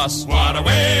on the bus. What a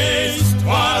waste,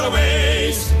 what a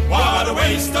waste, what a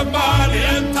waste of money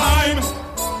and time.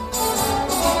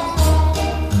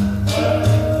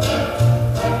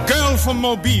 Girl from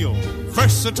Mobile,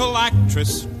 versatile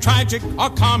actress, tragic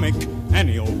or comic,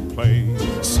 any old play.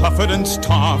 Suffered and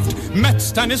starved, met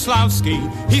Stanislavski.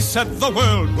 He said the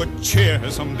world would cheer her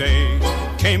someday.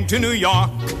 Came to New York,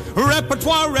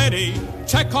 repertoire ready,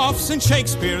 Chekhov's and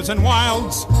Shakespeare's and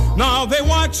Wilde's. Now they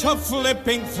watch her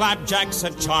flipping flapjacks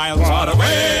at Child's. What a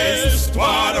waste,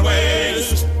 what a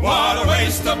waste, what a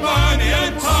waste of money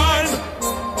and time.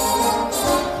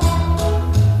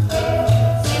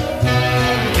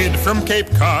 Kid from Cape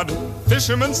Cod,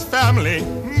 fisherman's family,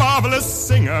 marvelous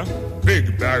singer,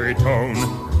 big baritone,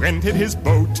 rented his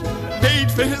boat,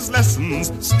 paid for his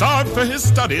lessons, starved for his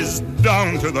studies,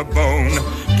 down to the bone.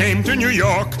 Came to New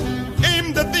York,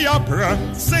 aimed at the opera,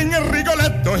 sing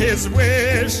Rigoletto his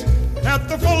wish. At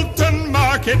the Fulton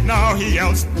Market now he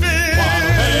yells, fish! What a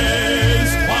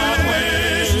waste, what a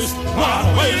waste, what a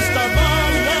waste of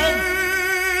money and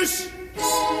fish!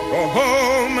 Go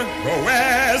home, go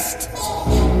west,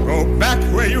 go back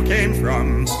where you came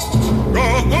from, go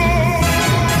home!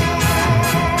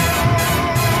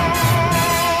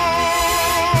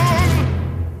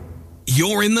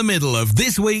 You're in the middle of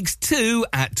this week's 2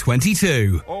 at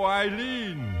 22. Oh,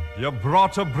 Eileen, you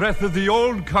brought a breath of the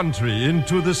old country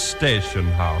into the station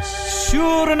house.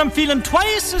 Sure, and I'm feeling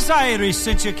twice as Irish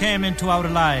since you came into our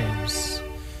lives.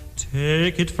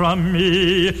 Take it from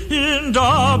me, in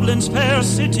Dublin's fair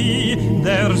city,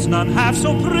 there's none half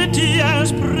so pretty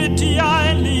as pretty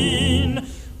Eileen.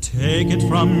 Take it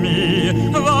from me,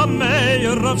 the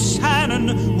mayor of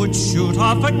Shannon would shoot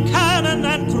off a cannon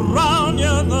and crown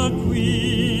you the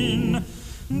queen.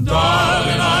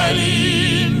 Darling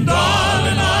Eileen,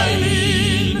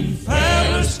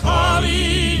 fairest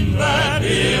colleen that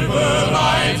ever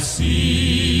I've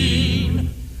seen.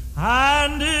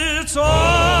 And it's oh,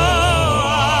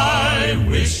 I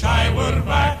wish I were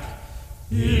back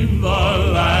in the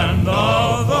land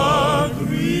of the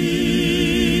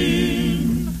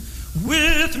green.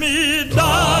 With me,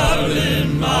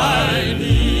 darling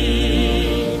Eileen.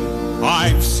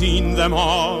 I've seen them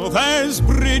all. There's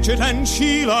Bridget and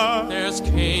Sheila. There's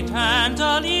Kate and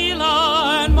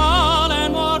Dalila and Moll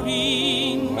and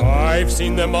Maureen. I've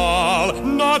seen them all.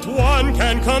 Not one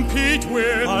can compete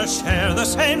with or share the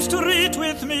same street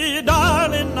with me,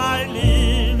 darling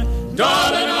Eileen.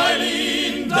 Darling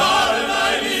Eileen, darling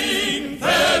Eileen,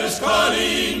 fairest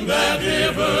colleen that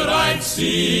ever I've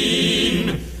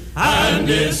seen. And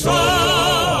it's so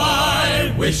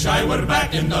I wish I were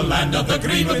back in the land of the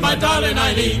green with my darling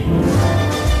Eileen.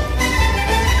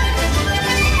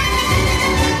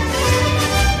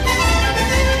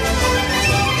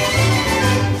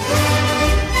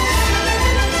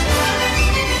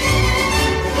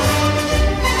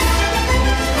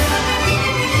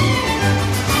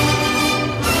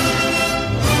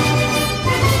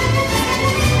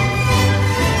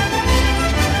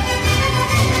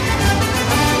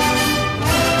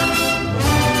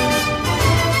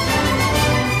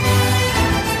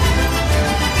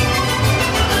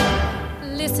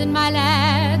 My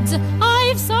lads,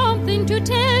 I've something to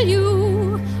tell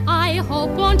you. I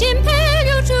hope won't impel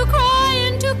you to cry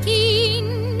and to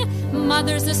keen.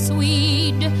 Mother's a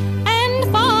Swede and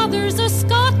father's a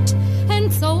Scot,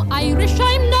 and so Irish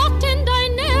I'm not and I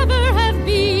never have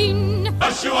been.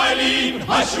 Hush you Eileen,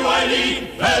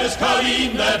 fairest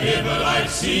colleen that ever I've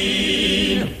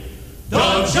seen.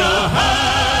 Don't you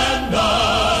hand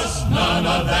us none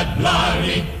of that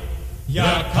blarney. You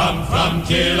come from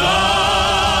Killarney.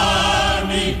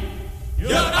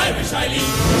 You're Irish, Eileen.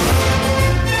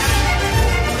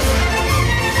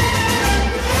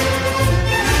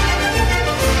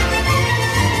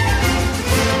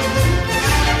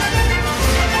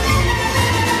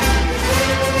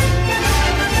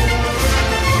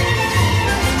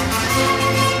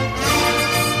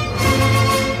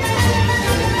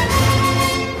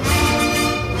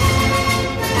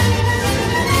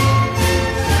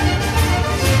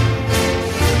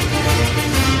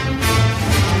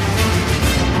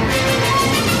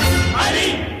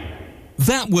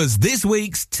 was this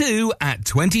week's 2 at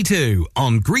 22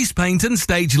 on Greasepaint and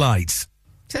Stage Lights.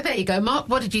 So there you go, Mark.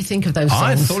 What did you think of those songs?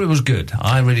 I thought it was good.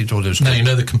 I really thought it was good. Now, you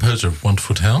know the composer of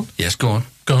Wonderful Town? Yes, go on.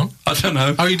 Go on. I don't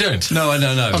know. Oh, you don't? No, I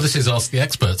don't know. Oh, this is Ask the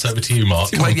Experts. Over to you, Mark.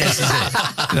 Well, yes, is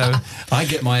it? No, I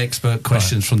get my expert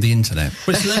questions from the internet.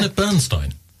 Well, it's Leonard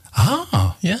Bernstein.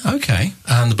 Ah, yeah. Okay.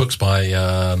 And the book's by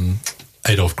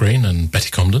Adolph Green and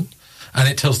Betty Comden. And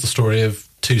it tells the story of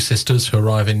two sisters who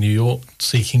arrive in New York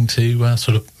seeking to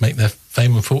sort of make their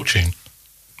fame and fortune.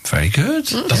 Very good.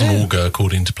 Doesn't all go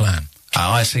according to plan. Oh,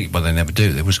 I see. Well, they never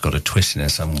do. They've always got a twist in there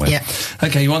somewhere. Yeah.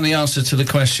 Okay, you want the answer to the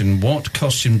question. What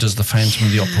costume does the Phantom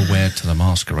of the Opera wear to the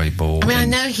masquerade ball? I mean, I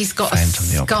know he's got a Phantom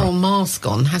of the Opera? skull mask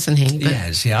on, hasn't he? But-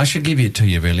 Yes, yeah. I should give it to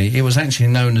you, really. It was actually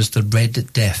known as the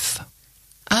Red Death.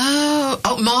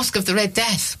 Oh, Mask of the Red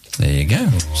Death. There you go.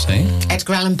 See?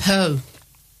 Edgar Allan Poe.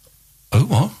 Oh,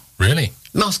 what? Really?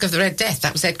 Mask of the Red Death.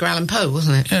 That was Edgar Allan Poe,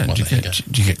 wasn't it? Yeah. Do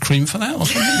you get cream for that or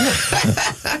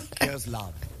something? Here's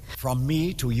love. From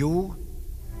me to you,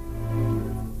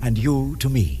 and you to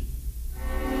me.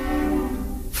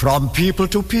 From people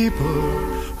to people,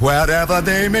 wherever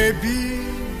they may be.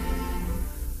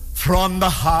 From the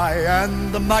high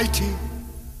and the mighty,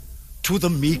 to the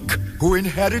meek who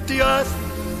inherit the earth.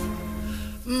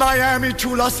 Miami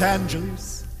to Los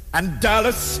Angeles, and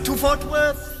Dallas to Fort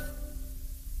Worth.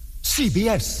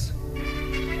 CBS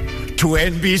to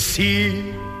NBC.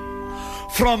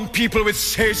 From people with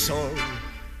say-so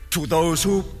to those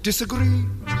who disagree.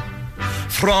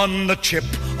 From the chip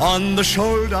on the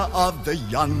shoulder of the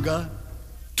younger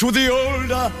to the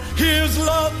older, here's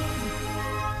love,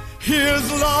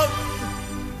 here's love.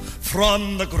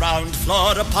 From the ground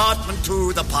floor apartment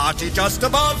to the party just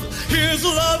above, here's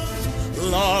love,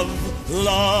 love,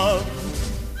 love.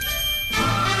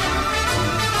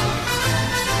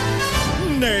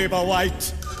 Neighbor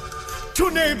white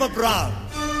to neighbor brown.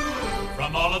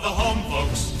 From all of the home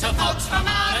folks To folks from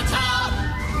out of town.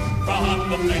 from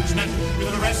the Frenchmen to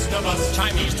the rest of us,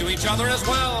 Chinese to each other as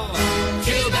well.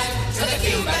 Cuban to the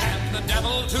Cuban. And the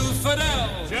devil to Fidel.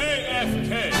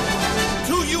 JFK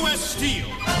to U.S. Steel.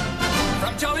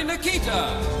 From Johnny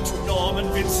Nikita to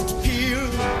Norman Vincent Peale.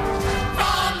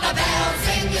 From the bells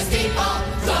in the steeple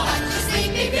to the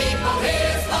sleepy people.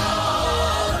 Here's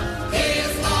love,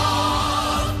 here's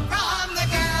love. From the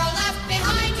girl left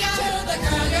behind you to the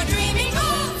girl you're dreaming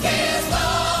of. Here's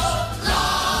love,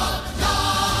 love,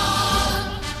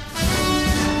 love.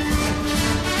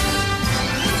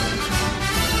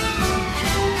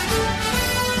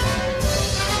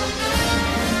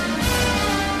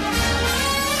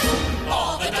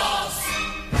 All the dogs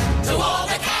to all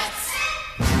the cats.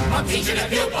 From teacher to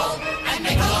pupil, and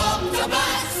make home to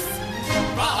blast.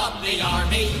 From the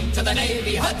Army to the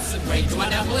Navy, Hudson Gray to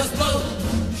Annapolis Blue.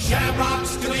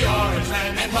 Shamrocks to the Orange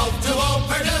Land. And both to Old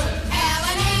Purdue.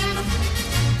 L&M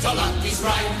to Lucky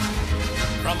Strike.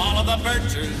 From all of the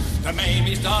Birchers to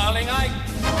Mamie's darling Ike.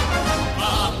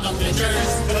 From the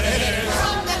pitchers to the hitters.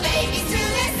 From the babies to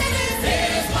their sitters.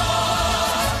 Here's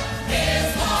love,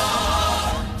 here's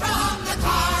love. From the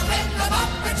car with the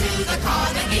bumper to the car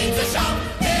that needs a shove.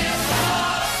 Here's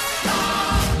love,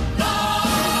 love,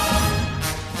 love.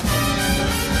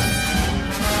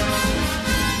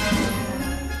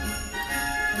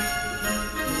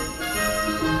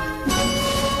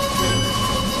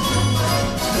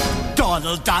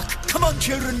 Donald Duck, come on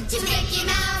children. To Mickey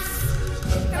Mouse.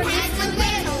 From Hansel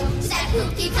Gretel to that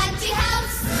spooky country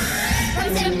house. From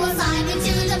Simple Simon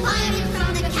to the Piney. From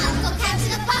the mechanical cat to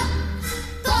the pup.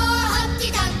 Poor Humpty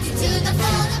Dumpty to the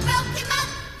fool that broke him up.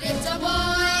 Little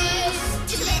boys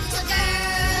to little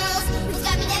girls who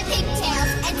gummy their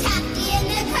pigtails and tacky in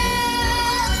their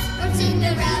curls. From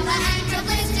Cinderella and her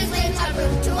blisters with a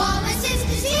root to all my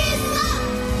sisters. Here's love,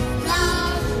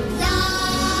 love, love.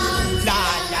 La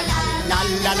la la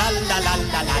la la la la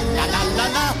la la la la la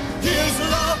la. Here's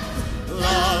love,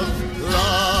 love,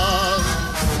 love.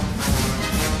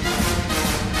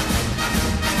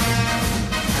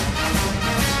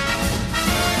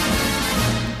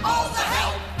 All the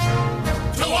help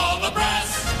to all the brass.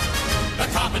 The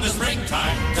cop in the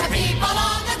springtime. To people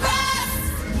on the grass.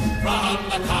 From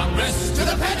the Congress To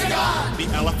the Pentagon. the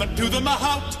elephant to the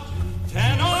mahout.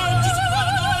 10 oranges,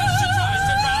 1 orange, she tries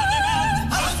to drown him out.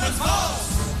 Husband's false.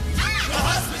 The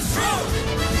husband's true.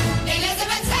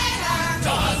 Elizabeth Taylor.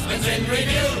 To husbands in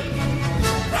review.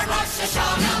 From Rosh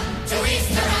Hashanah to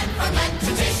Easter and from Lent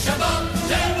to Tisha B'Av.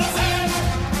 Devil's head.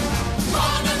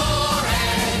 Bon amore.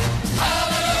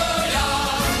 Hallelujah.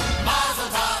 Mazel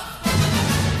tov.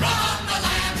 From the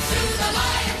lamb to the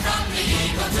lion. From the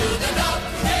eagle to the dove.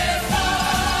 Here's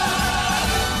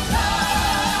love, love,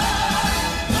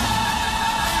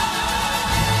 love.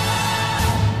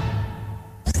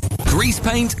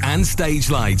 Greasepaint and Stage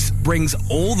Lights brings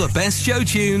all the best show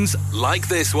tunes like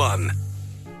this one.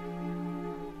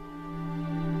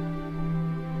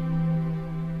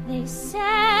 They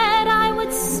said I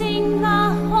would sing the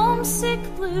homesick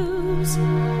blues.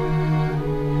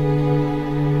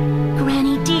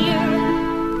 Granny dear,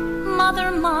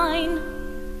 mother mine,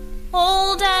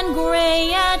 old and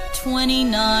gray at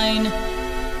 29.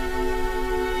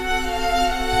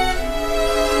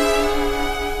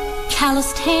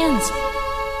 Calloused hands,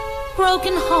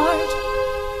 broken heart,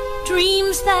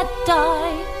 dreams that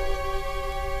die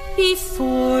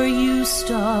before you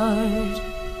start.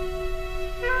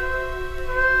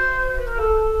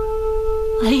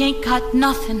 I ain't got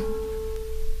nothing,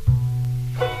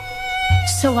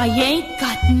 so I ain't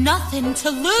got nothing to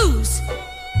lose.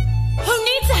 Who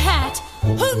needs a hat?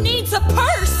 Who needs a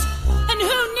purse? And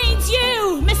who needs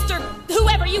you, Mr.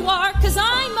 Whoever you are? 'Cause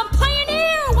I'm a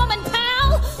pioneer, woman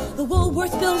pal. The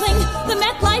Woolworth Building, the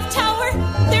MetLife Tower.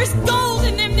 There's gold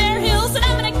in them there hills, and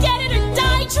I'm gonna get it or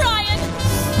die trying.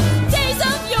 Days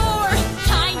of yore,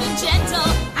 kind and gentle.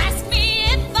 Ask me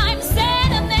if I'm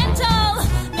sentimental.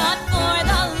 Not for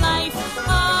the life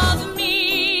of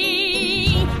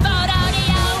me.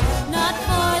 Bododio, not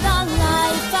for the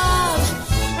life of.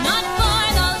 Not for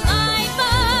the life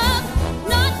of.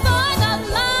 Not for the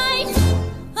life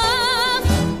of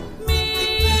me.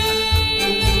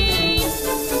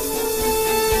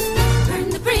 Burn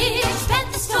the bridge, pet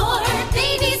the store.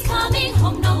 Baby's coming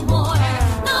home no more.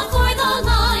 Not for the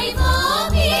life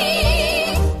of me.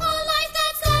 A life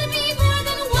that's gotta be more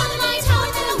than one night out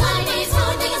than a one day's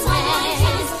haunting as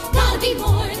life. Gotta be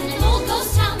more than an old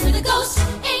ghost town where the ghost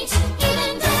ain't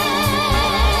even dead.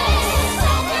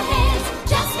 Clap your hands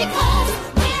just because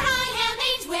where I am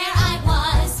ain't where I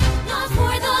was. Not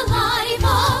for the life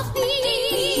of me.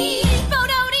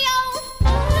 Bododio.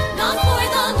 Not for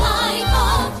the life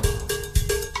of.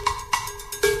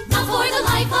 Not for the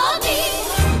life of me.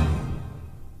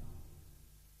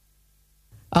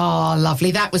 Oh,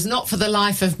 lovely. That was Not for the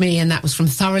Life of Me, and that was from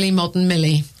Thoroughly Modern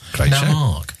Millie. Now,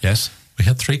 Mark. Yes? We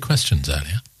had 3 questions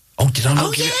earlier. Oh, did I not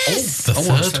Oh, get yes. it? The I'm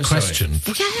third so sorry. question,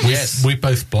 Yes. we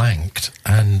both blanked,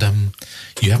 and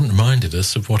you haven't reminded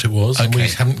us of what it was, and we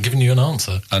Okay. haven't given you an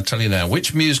answer. I'll tell you now.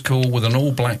 Which musical with an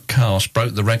all-black cast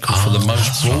broke the record for the most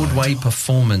that's Broadway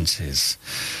performances?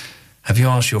 Have you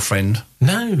asked your friend?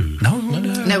 No.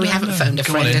 No, we haven't phoned a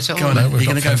Come on friend in. at all. Go on in. No, we've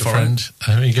You're not going to go found a for it?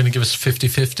 friend. Are you going to give us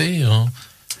 50-50, or...?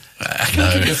 I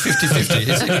can't give you a 50-50.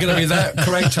 Is it going to be that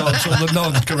correct answer or the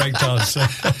non-correct answer?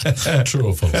 True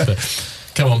or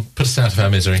false? Come on, put us out of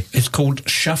our misery. It's called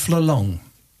Shuffle Along.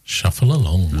 Shuffle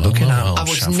along. Look it up. I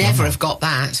would Shuffle never along. have got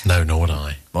that. No, nor would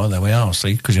I. Well, there we are,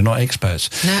 see, because you're not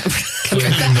experts. No. I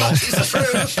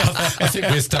think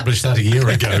we established that a year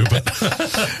ago, but...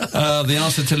 The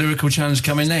answer to Lyrical Challenge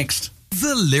coming next.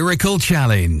 The Lyrical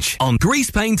Challenge on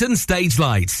Greasepaint and Stage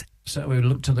Lights. So we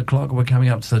looked at the clock. We're coming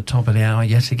up to the top of the hour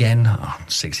yet again.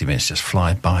 60 minutes just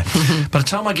fly by. By the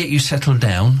time I get you settled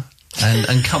down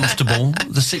and comfortable,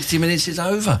 the 60 minutes is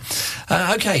over.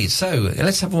 Okay, so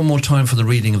let's have one more time for the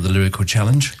reading of the Lyrical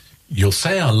Challenge. You'll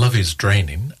say our love is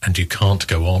draining and you can't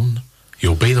go on.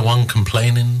 You'll be the one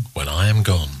complaining when I am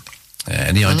gone.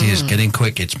 Any ideas? Get in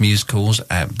quick. It's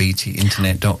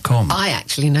musicals@btinternet.com. I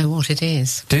actually know what it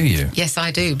is. Do you? Yes,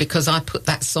 I do, because I put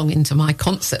that song into my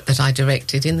concert that I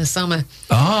directed in the summer.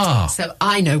 Ah. So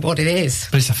I know what it is.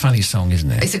 But it's a funny song, isn't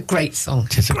it? It's a great song.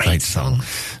 It is a great song.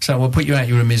 So we'll put you out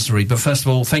your misery. But first of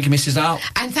all, thank you, Mrs. Al.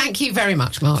 And thank you very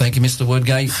much, Mark. Thank you, Mr.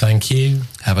 Woodgate. Thank you.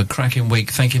 Have a cracking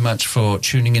week. Thank you much for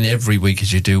tuning in every week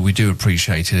as you do. We do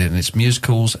appreciate it. And it's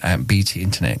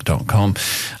musicals@btinternet.com.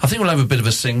 I think we'll have a bit of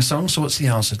a sing-song. So what's the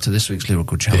answer to this week's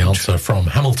Lyrical Challenge? The answer from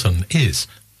Hamilton is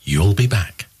You'll Be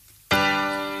Back.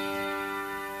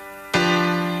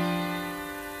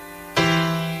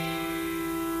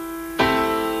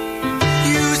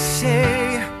 You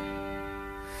say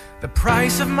the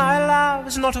price of my love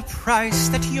is not a price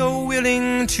that you're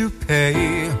willing to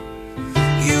pay.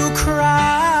 You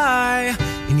cry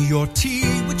in your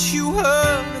tea, which you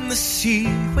hurl in the sea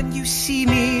when you see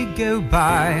me go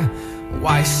by.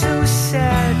 Why so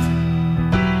sad?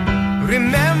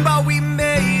 Remember we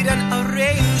made an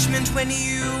arrangement when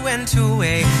you went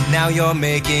away. Now you're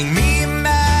making me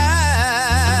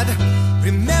mad.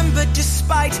 Remember,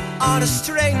 despite our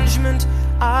estrangement,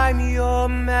 I'm your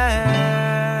man.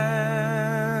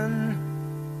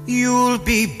 You'll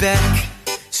be back,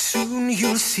 soon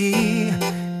you'll see.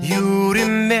 You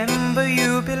remember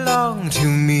you belong to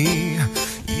me.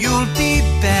 You'll be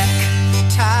back,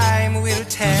 time will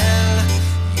tell.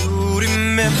 You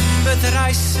remember that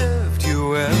I served you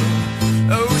well.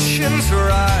 Oceans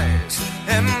rise,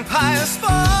 empires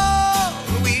fall.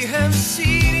 have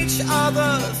seen each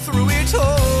other through it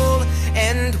all.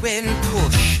 And when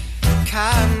push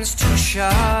comes to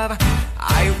shove,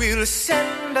 I will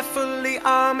send a fully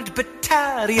armed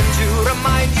battalion to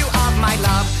remind you of my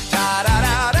love. Da da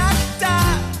da da da.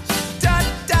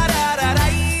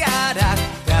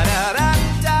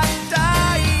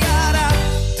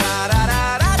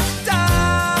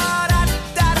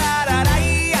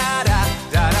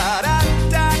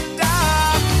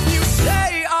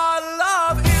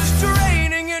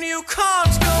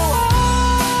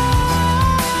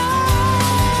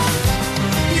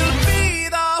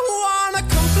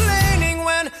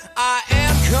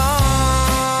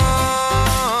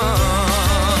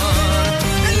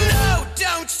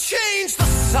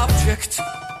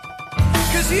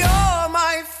 You're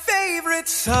my favorite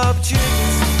subject,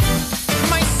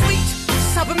 my sweet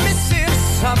submissive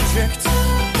subject,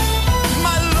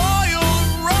 my loyal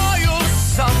royal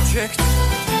subject,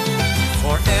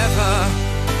 forever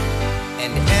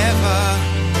and ever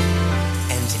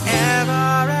and ever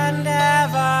and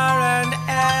ever and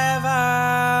ever.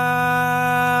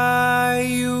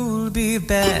 You'll be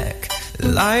back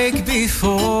like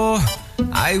before.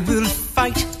 I will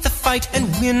fight the fight and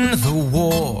win the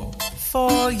war.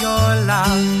 For your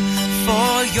love,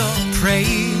 for your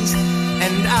praise,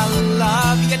 and I'll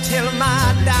love you till my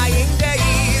dying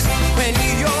days. When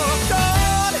you're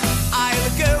gone,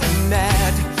 I'll go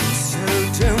mad, so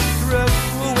don't throw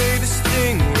away this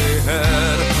thing we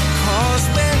had. 'Cause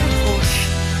when push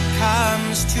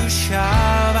comes to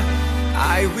shove,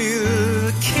 I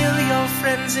will kill your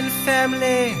friends and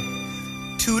family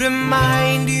to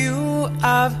remind you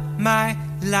of my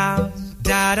love.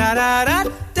 Da da da da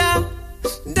da.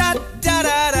 Da da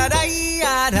da da da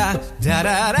da da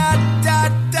da da